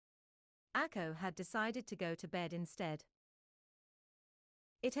 Akko had decided to go to bed instead.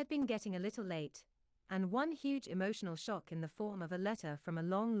 It had been getting a little late, and one huge emotional shock in the form of a letter from a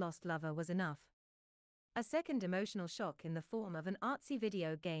long-lost lover was enough. A second emotional shock in the form of an artsy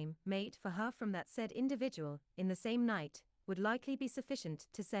video game made for her from that said individual in the same night would likely be sufficient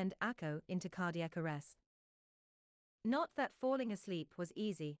to send Akko into cardiac arrest. Not that falling asleep was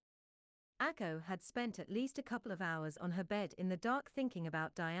easy. Akko had spent at least a couple of hours on her bed in the dark thinking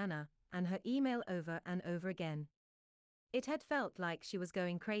about Diana and her email over and over again. It had felt like she was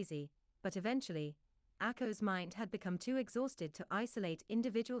going crazy, but eventually, Akko's mind had become too exhausted to isolate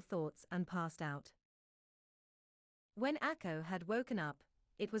individual thoughts and passed out. When Akko had woken up,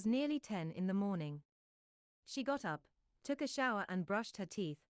 It was nearly 10 in the morning. She got up, took a shower and brushed her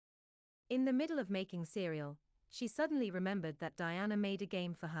teeth. In the middle of making cereal, she suddenly remembered that Diana made a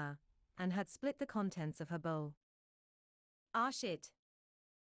game for her, and had split the contents of her bowl. Ah shit.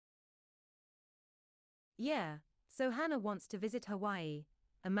 Yeah, so Hannah wants to visit Hawaii,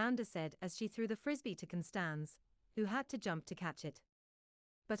 Amanda said as she threw the frisbee to Constance, who had to jump to catch it.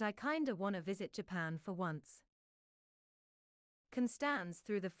 But I kinda wanna visit Japan for once. Constance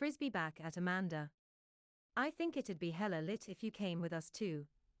threw the frisbee back at Amanda. I think it'd be hella lit if you came with us too,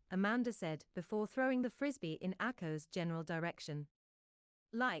 Amanda said before throwing the frisbee in Akko's general direction.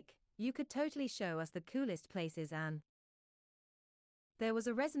 Like, you could totally show us the coolest places, Anne. There was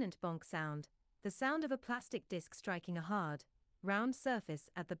a resonant bonk sound, the sound of a plastic disc striking a hard, round surface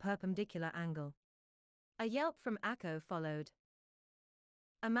at the perpendicular angle. A yelp from Akko followed.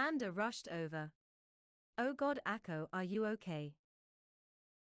 Amanda rushed over. Oh God, Akko, are you okay?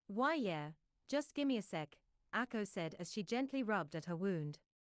 Why yeah, just gimme a sec, Akko said as she gently rubbed at her wound.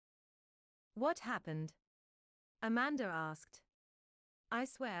 What happened? Amanda asked. I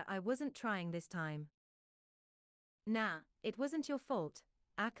swear I wasn't trying this time. Nah, it wasn't your fault,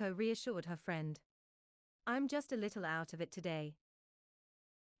 Akko reassured her friend. I'm just a little out of it today.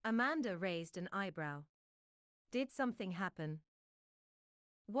 Amanda raised an eyebrow. Did something happen?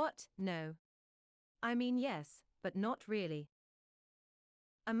 What? No. I mean yes, but not really.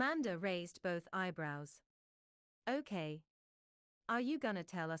 Amanda raised both eyebrows. Okay. Are you gonna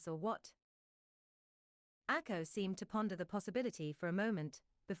tell us or what? Akko seemed to ponder the possibility for a moment,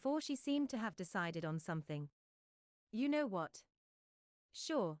 before she seemed to have decided on something. You know what?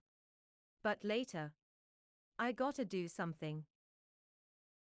 Sure. But later. I gotta do something.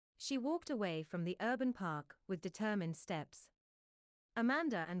 She walked away from the urban park with determined steps.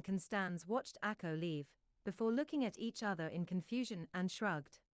 Amanda and Constance watched Akko leave, before looking at each other in confusion and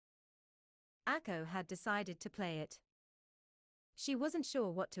shrugged. Akko had decided to play it. She wasn't sure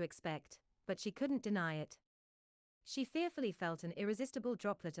what to expect, but she couldn't deny it. She fearfully felt an irresistible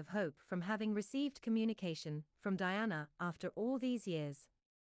droplet of hope from having received communication from Diana after all these years.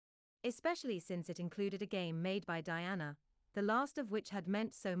 Especially since it included a game made by Diana, the last of which had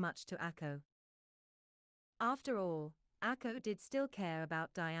meant so much to Akko. After all, Akko did still care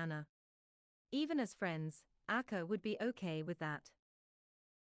about Diana. Even as friends, Akko would be okay with that.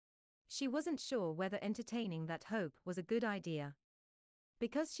 She wasn't sure whether entertaining that hope was a good idea.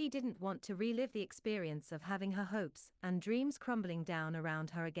 Because she didn't want to relive the experience of having her hopes and dreams crumbling down around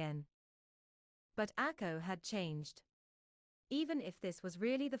her again. But Akko had changed. Even if this was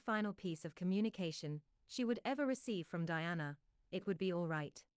really the final piece of communication she would ever receive from Diana, it would be all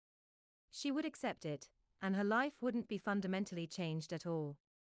right. She would accept it, and her life wouldn't be fundamentally changed at all.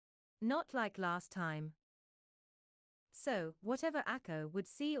 Not like last time. So, whatever Akko would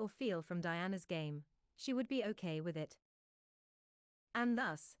see or feel from Diana's game, she would be okay with it. And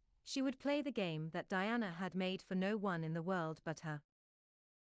thus, she would play the game that Diana had made for no one in the world but her.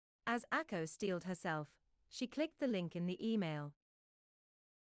 As Akko steeled herself, she clicked the link in the email.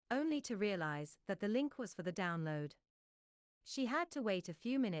 Only to realize that the link was for the download. She had to wait a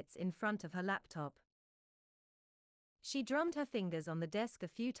few minutes in front of her laptop. She drummed her fingers on the desk a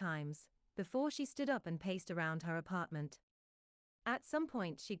few times, before she stood up and paced around her apartment. At some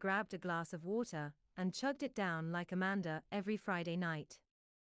point she grabbed a glass of water, and chugged it down like Amanda every Friday night.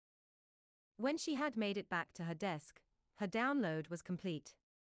 When she had made it back to her desk, her download was complete.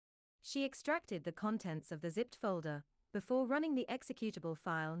 She extracted the contents of the zipped folder, before running the executable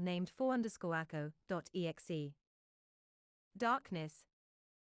file named 4_akko.exe. Darkness.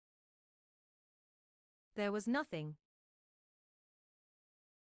 There was nothing.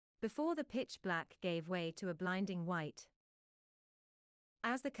 Before the pitch black gave way to a blinding white.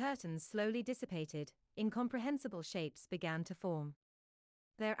 As the curtains slowly dissipated, incomprehensible shapes began to form.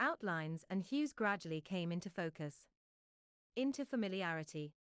 Their outlines and hues gradually came into focus. Into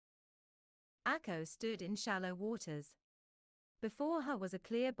familiarity. Akko stood in shallow waters. Before her was a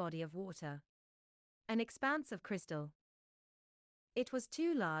clear body of water. An expanse of crystal. It was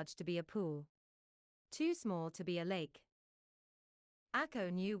too large to be a pool. Too small to be a lake.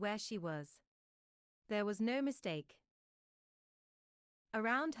 Akko knew where she was. There was no mistake.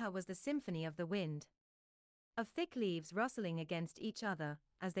 Around her was the symphony of the wind. Of thick leaves rustling against each other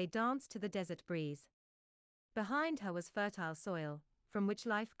as they danced to the desert breeze. Behind her was fertile soil, from which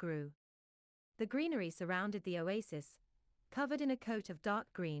life grew. The greenery surrounded the oasis, covered in a coat of dark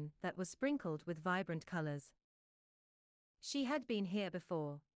green that was sprinkled with vibrant colors. She had been here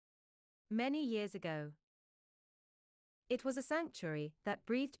before. Many years ago. It was a sanctuary that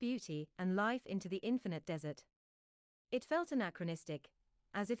breathed beauty and life into the infinite desert. It felt anachronistic,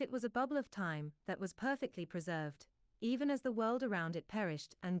 as if it was a bubble of time that was perfectly preserved, even as the world around it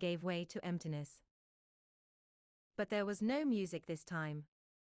perished and gave way to emptiness. But there was no music this time.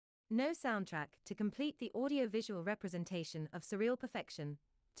 No soundtrack to complete the audio-visual representation of surreal perfection,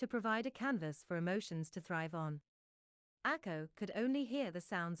 to provide a canvas for emotions to thrive on. Akko could only hear the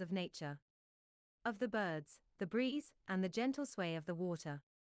sounds of nature. Of the birds, the breeze, and the gentle sway of the water.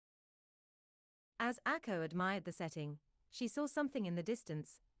 As Akko admired the setting, she saw something in the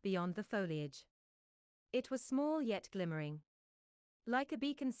distance, beyond the foliage. It was small yet glimmering. Like a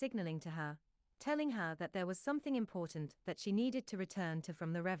beacon signaling to her, telling her that there was something important that she needed to return to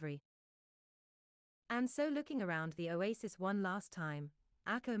from the reverie. And so, looking around the oasis one last time,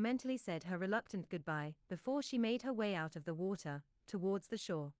 Akko mentally said her reluctant goodbye before she made her way out of the water, towards the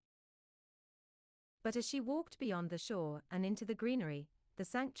shore. But as she walked beyond the shore and into the greenery, the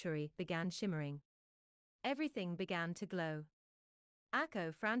sanctuary began shimmering. Everything began to glow.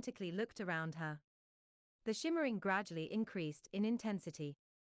 Akko frantically looked around her. The shimmering gradually increased in intensity.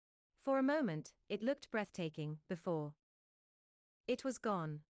 For a moment, it looked breathtaking, before it was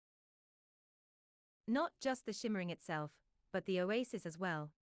gone. Not just the shimmering itself, but the oasis as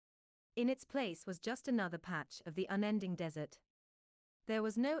well. In its place was just another patch of the unending desert. There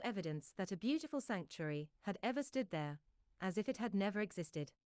was no evidence that a beautiful sanctuary had ever stood there, as if it had never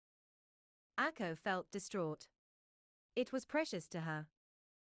existed. Akko felt distraught. It was precious to her.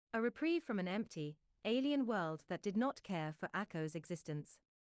 A reprieve from an empty, alien world that did not care for Akko's existence.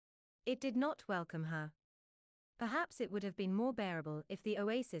 It did not welcome her. Perhaps it would have been more bearable if the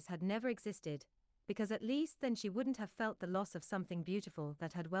oasis had never existed, because at least then she wouldn't have felt the loss of something beautiful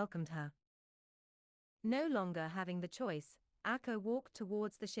that had welcomed her. No longer having the choice, Akko walked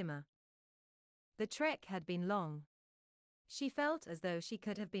towards the shimmer. The trek had been long. She felt as though she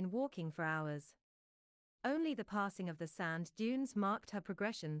could have been walking for hours. Only the passing of the sand dunes marked her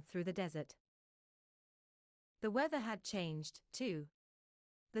progression through the desert. The weather had changed, too.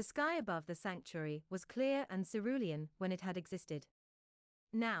 The sky above the sanctuary was clear and cerulean when it had existed.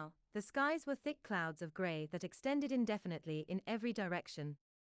 Now, the skies were thick clouds of grey that extended indefinitely in every direction.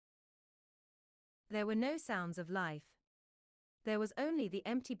 There were no sounds of life. There was only the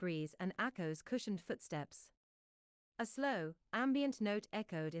empty breeze and Akko's cushioned footsteps. A slow, ambient note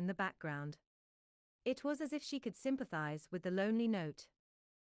echoed in the background. It was as if she could sympathize with the lonely note.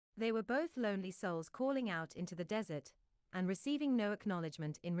 They were both lonely souls calling out into the desert, and receiving no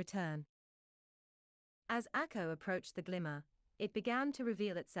acknowledgement in return. As Akko approached the glimmer, it began to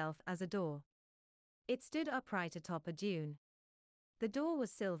reveal itself as a door. It stood upright atop a dune. The door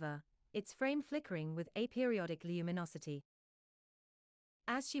was silver, its frame flickering with aperiodic luminosity.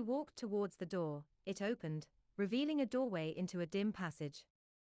 As she walked towards the door, it opened, revealing a doorway into a dim passage.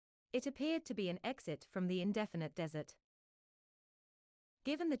 It appeared to be an exit from the indefinite desert.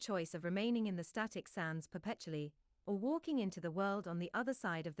 Given the choice of remaining in the static sands perpetually, or walking into the world on the other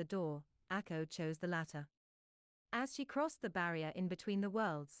side of the door, Akko chose the latter. As she crossed the barrier in between the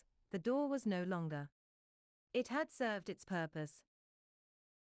worlds, the door was no longer. It had served its purpose.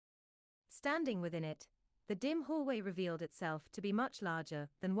 Standing within it, the dim hallway revealed itself to be much larger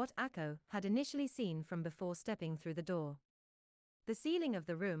than what Akko had initially seen from before stepping through the door. The ceiling of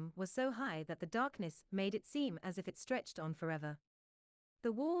the room was so high that the darkness made it seem as if it stretched on forever.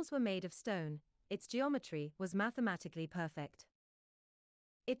 The walls were made of stone, its geometry was mathematically perfect.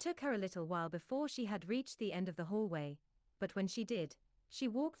 It took her a little while before she had reached the end of the hallway, but when she did, she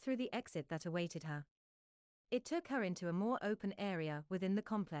walked through the exit that awaited her. It took her into a more open area within the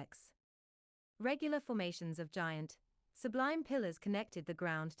complex. Regular formations of giant, sublime pillars connected the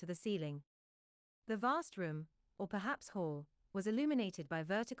ground to the ceiling. The vast room, or perhaps hall, was illuminated by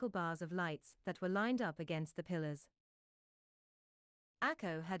vertical bars of lights that were lined up against the pillars.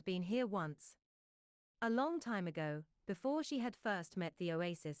 Akko had been here once. A long time ago, before she had first met the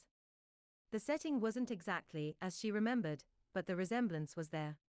oasis. The setting wasn't exactly as she remembered, but the resemblance was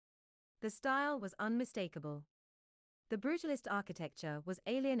there. The style was unmistakable. The brutalist architecture was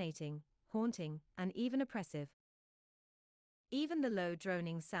alienating, haunting, and even oppressive. Even the low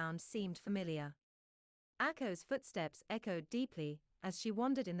droning sound seemed familiar. Akko's footsteps echoed deeply as she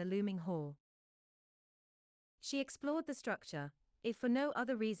wandered in the looming hall. She explored the structure, if for no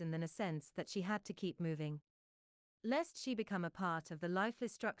other reason than a sense that she had to keep moving. Lest she become a part of the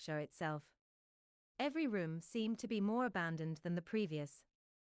lifeless structure itself. Every room seemed to be more abandoned than the previous.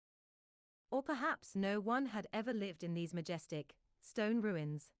 Or perhaps no one had ever lived in these majestic, stone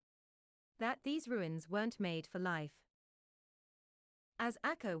ruins. That these ruins weren't made for life. As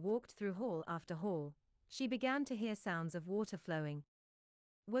Akko walked through hall after hall, she began to hear sounds of water flowing.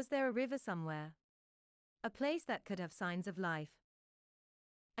 Was there a river somewhere? A place that could have signs of life.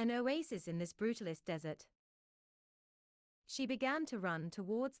 An oasis in this brutalist desert. She began to run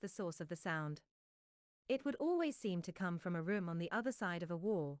towards the source of the sound. It would always seem to come from a room on the other side of a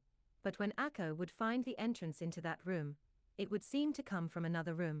wall, but when Akko would find the entrance into that room, it would seem to come from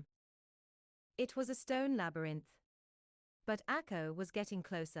another room. It was a stone labyrinth. But Akko was getting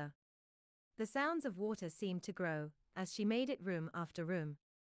closer. The sounds of water seemed to grow, as she made it room after room.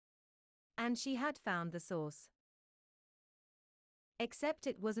 And she had found the source. Except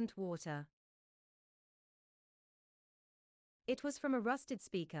it wasn't water. It was from a rusted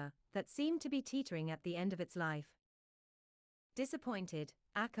speaker that seemed to be teetering at the end of its life. Disappointed,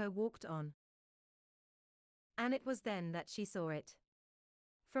 Akko walked on. And it was then that she saw it.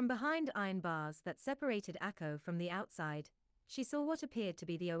 From behind iron bars that separated Akko from the outside, she saw what appeared to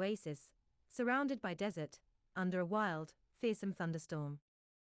be the oasis, surrounded by desert, under a wild, fearsome thunderstorm.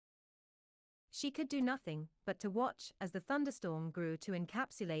 She could do nothing but to watch as the thunderstorm grew to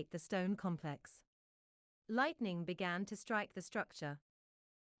encapsulate the stone complex. Lightning began to strike the structure.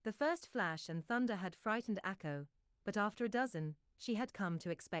 The first flash and thunder had frightened Akko, but after a dozen, she had come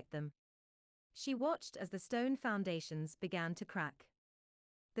to expect them. She watched as the stone foundations began to crack.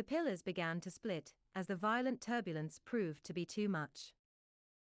 The pillars began to split, as the violent turbulence proved to be too much.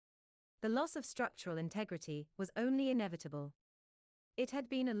 The loss of structural integrity was only inevitable. It had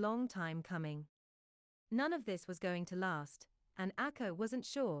been a long time coming. None of this was going to last, and Akko wasn't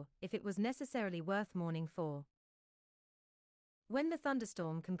sure if it was necessarily worth mourning for. When the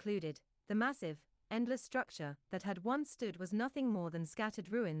thunderstorm concluded, the massive, endless structure that had once stood was nothing more than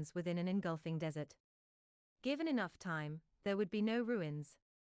scattered ruins within an engulfing desert. Given enough time, there would be no ruins.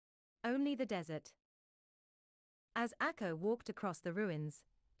 Only the desert. As Akko walked across the ruins,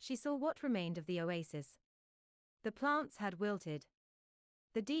 she saw what remained of the oasis. The plants had wilted.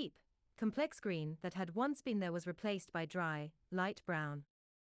 The deep, complex green that had once been there was replaced by dry, light brown.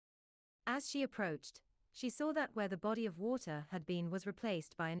 As she approached, she saw that where the body of water had been was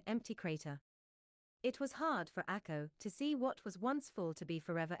replaced by an empty crater. It was hard for Akko to see what was once full to be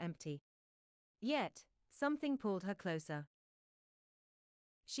forever empty. Yet, something pulled her closer.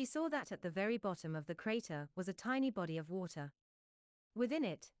 She saw that at the very bottom of the crater was a tiny body of water. Within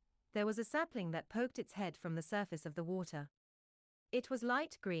it, there was a sapling that poked its head from the surface of the water. It was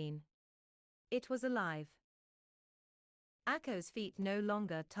light green. It was alive. Akko's feet no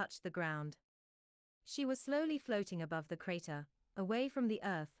longer touched the ground. She was slowly floating above the crater, away from the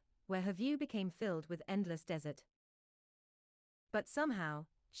earth, where her view became filled with endless desert. But somehow,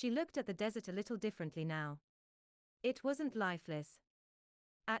 she looked at the desert a little differently now. It wasn't lifeless.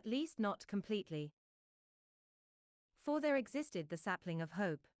 At least not completely. For there existed the sapling of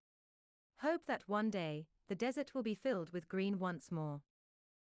hope. Hope that one day, the desert will be filled with green once more.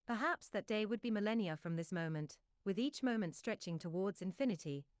 Perhaps that day would be millennia from this moment, with each moment stretching towards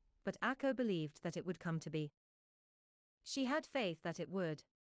infinity, but Akko believed that it would come to be. She had faith that it would.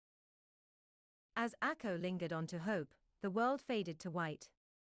 As Akko lingered on to hope, the world faded to white.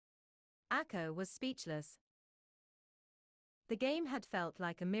 Akko was speechless. The game had felt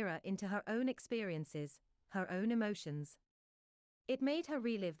like a mirror into her own experiences, her own emotions. It made her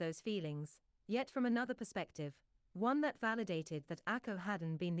relive those feelings, yet from another perspective, one that validated that Akko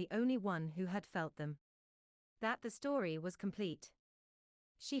hadn't been the only one who had felt them. That the story was complete.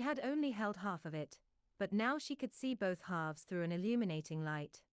 She had only held half of it, but now she could see both halves through an illuminating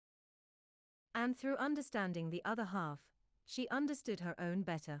light. And through understanding the other half, she understood her own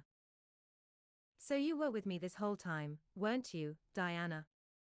better. So you were with me this whole time, weren't you, Diana?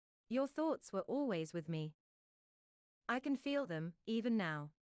 Your thoughts were always with me. I can feel them, even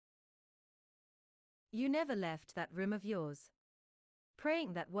now. You never left that room of yours.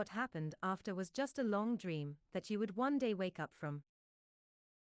 Praying that what happened after was just a long dream that you would one day wake up from.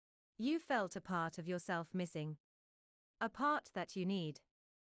 You felt a part of yourself missing. A part that you need.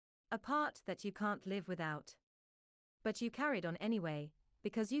 A part that you can't live without. But you carried on anyway,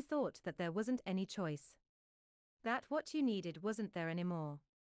 because you thought that there wasn't any choice. That what you needed wasn't there anymore.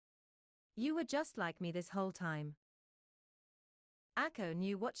 You were just like me this whole time. Akko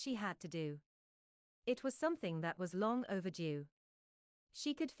knew what she had to do. It was something that was long overdue.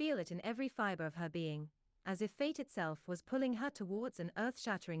 She could feel it in every fiber of her being, as if fate itself was pulling her towards an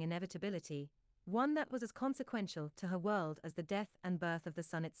earth-shattering inevitability, one that was as consequential to her world as the death and birth of the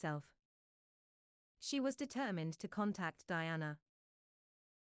sun itself. She was determined to contact Diana.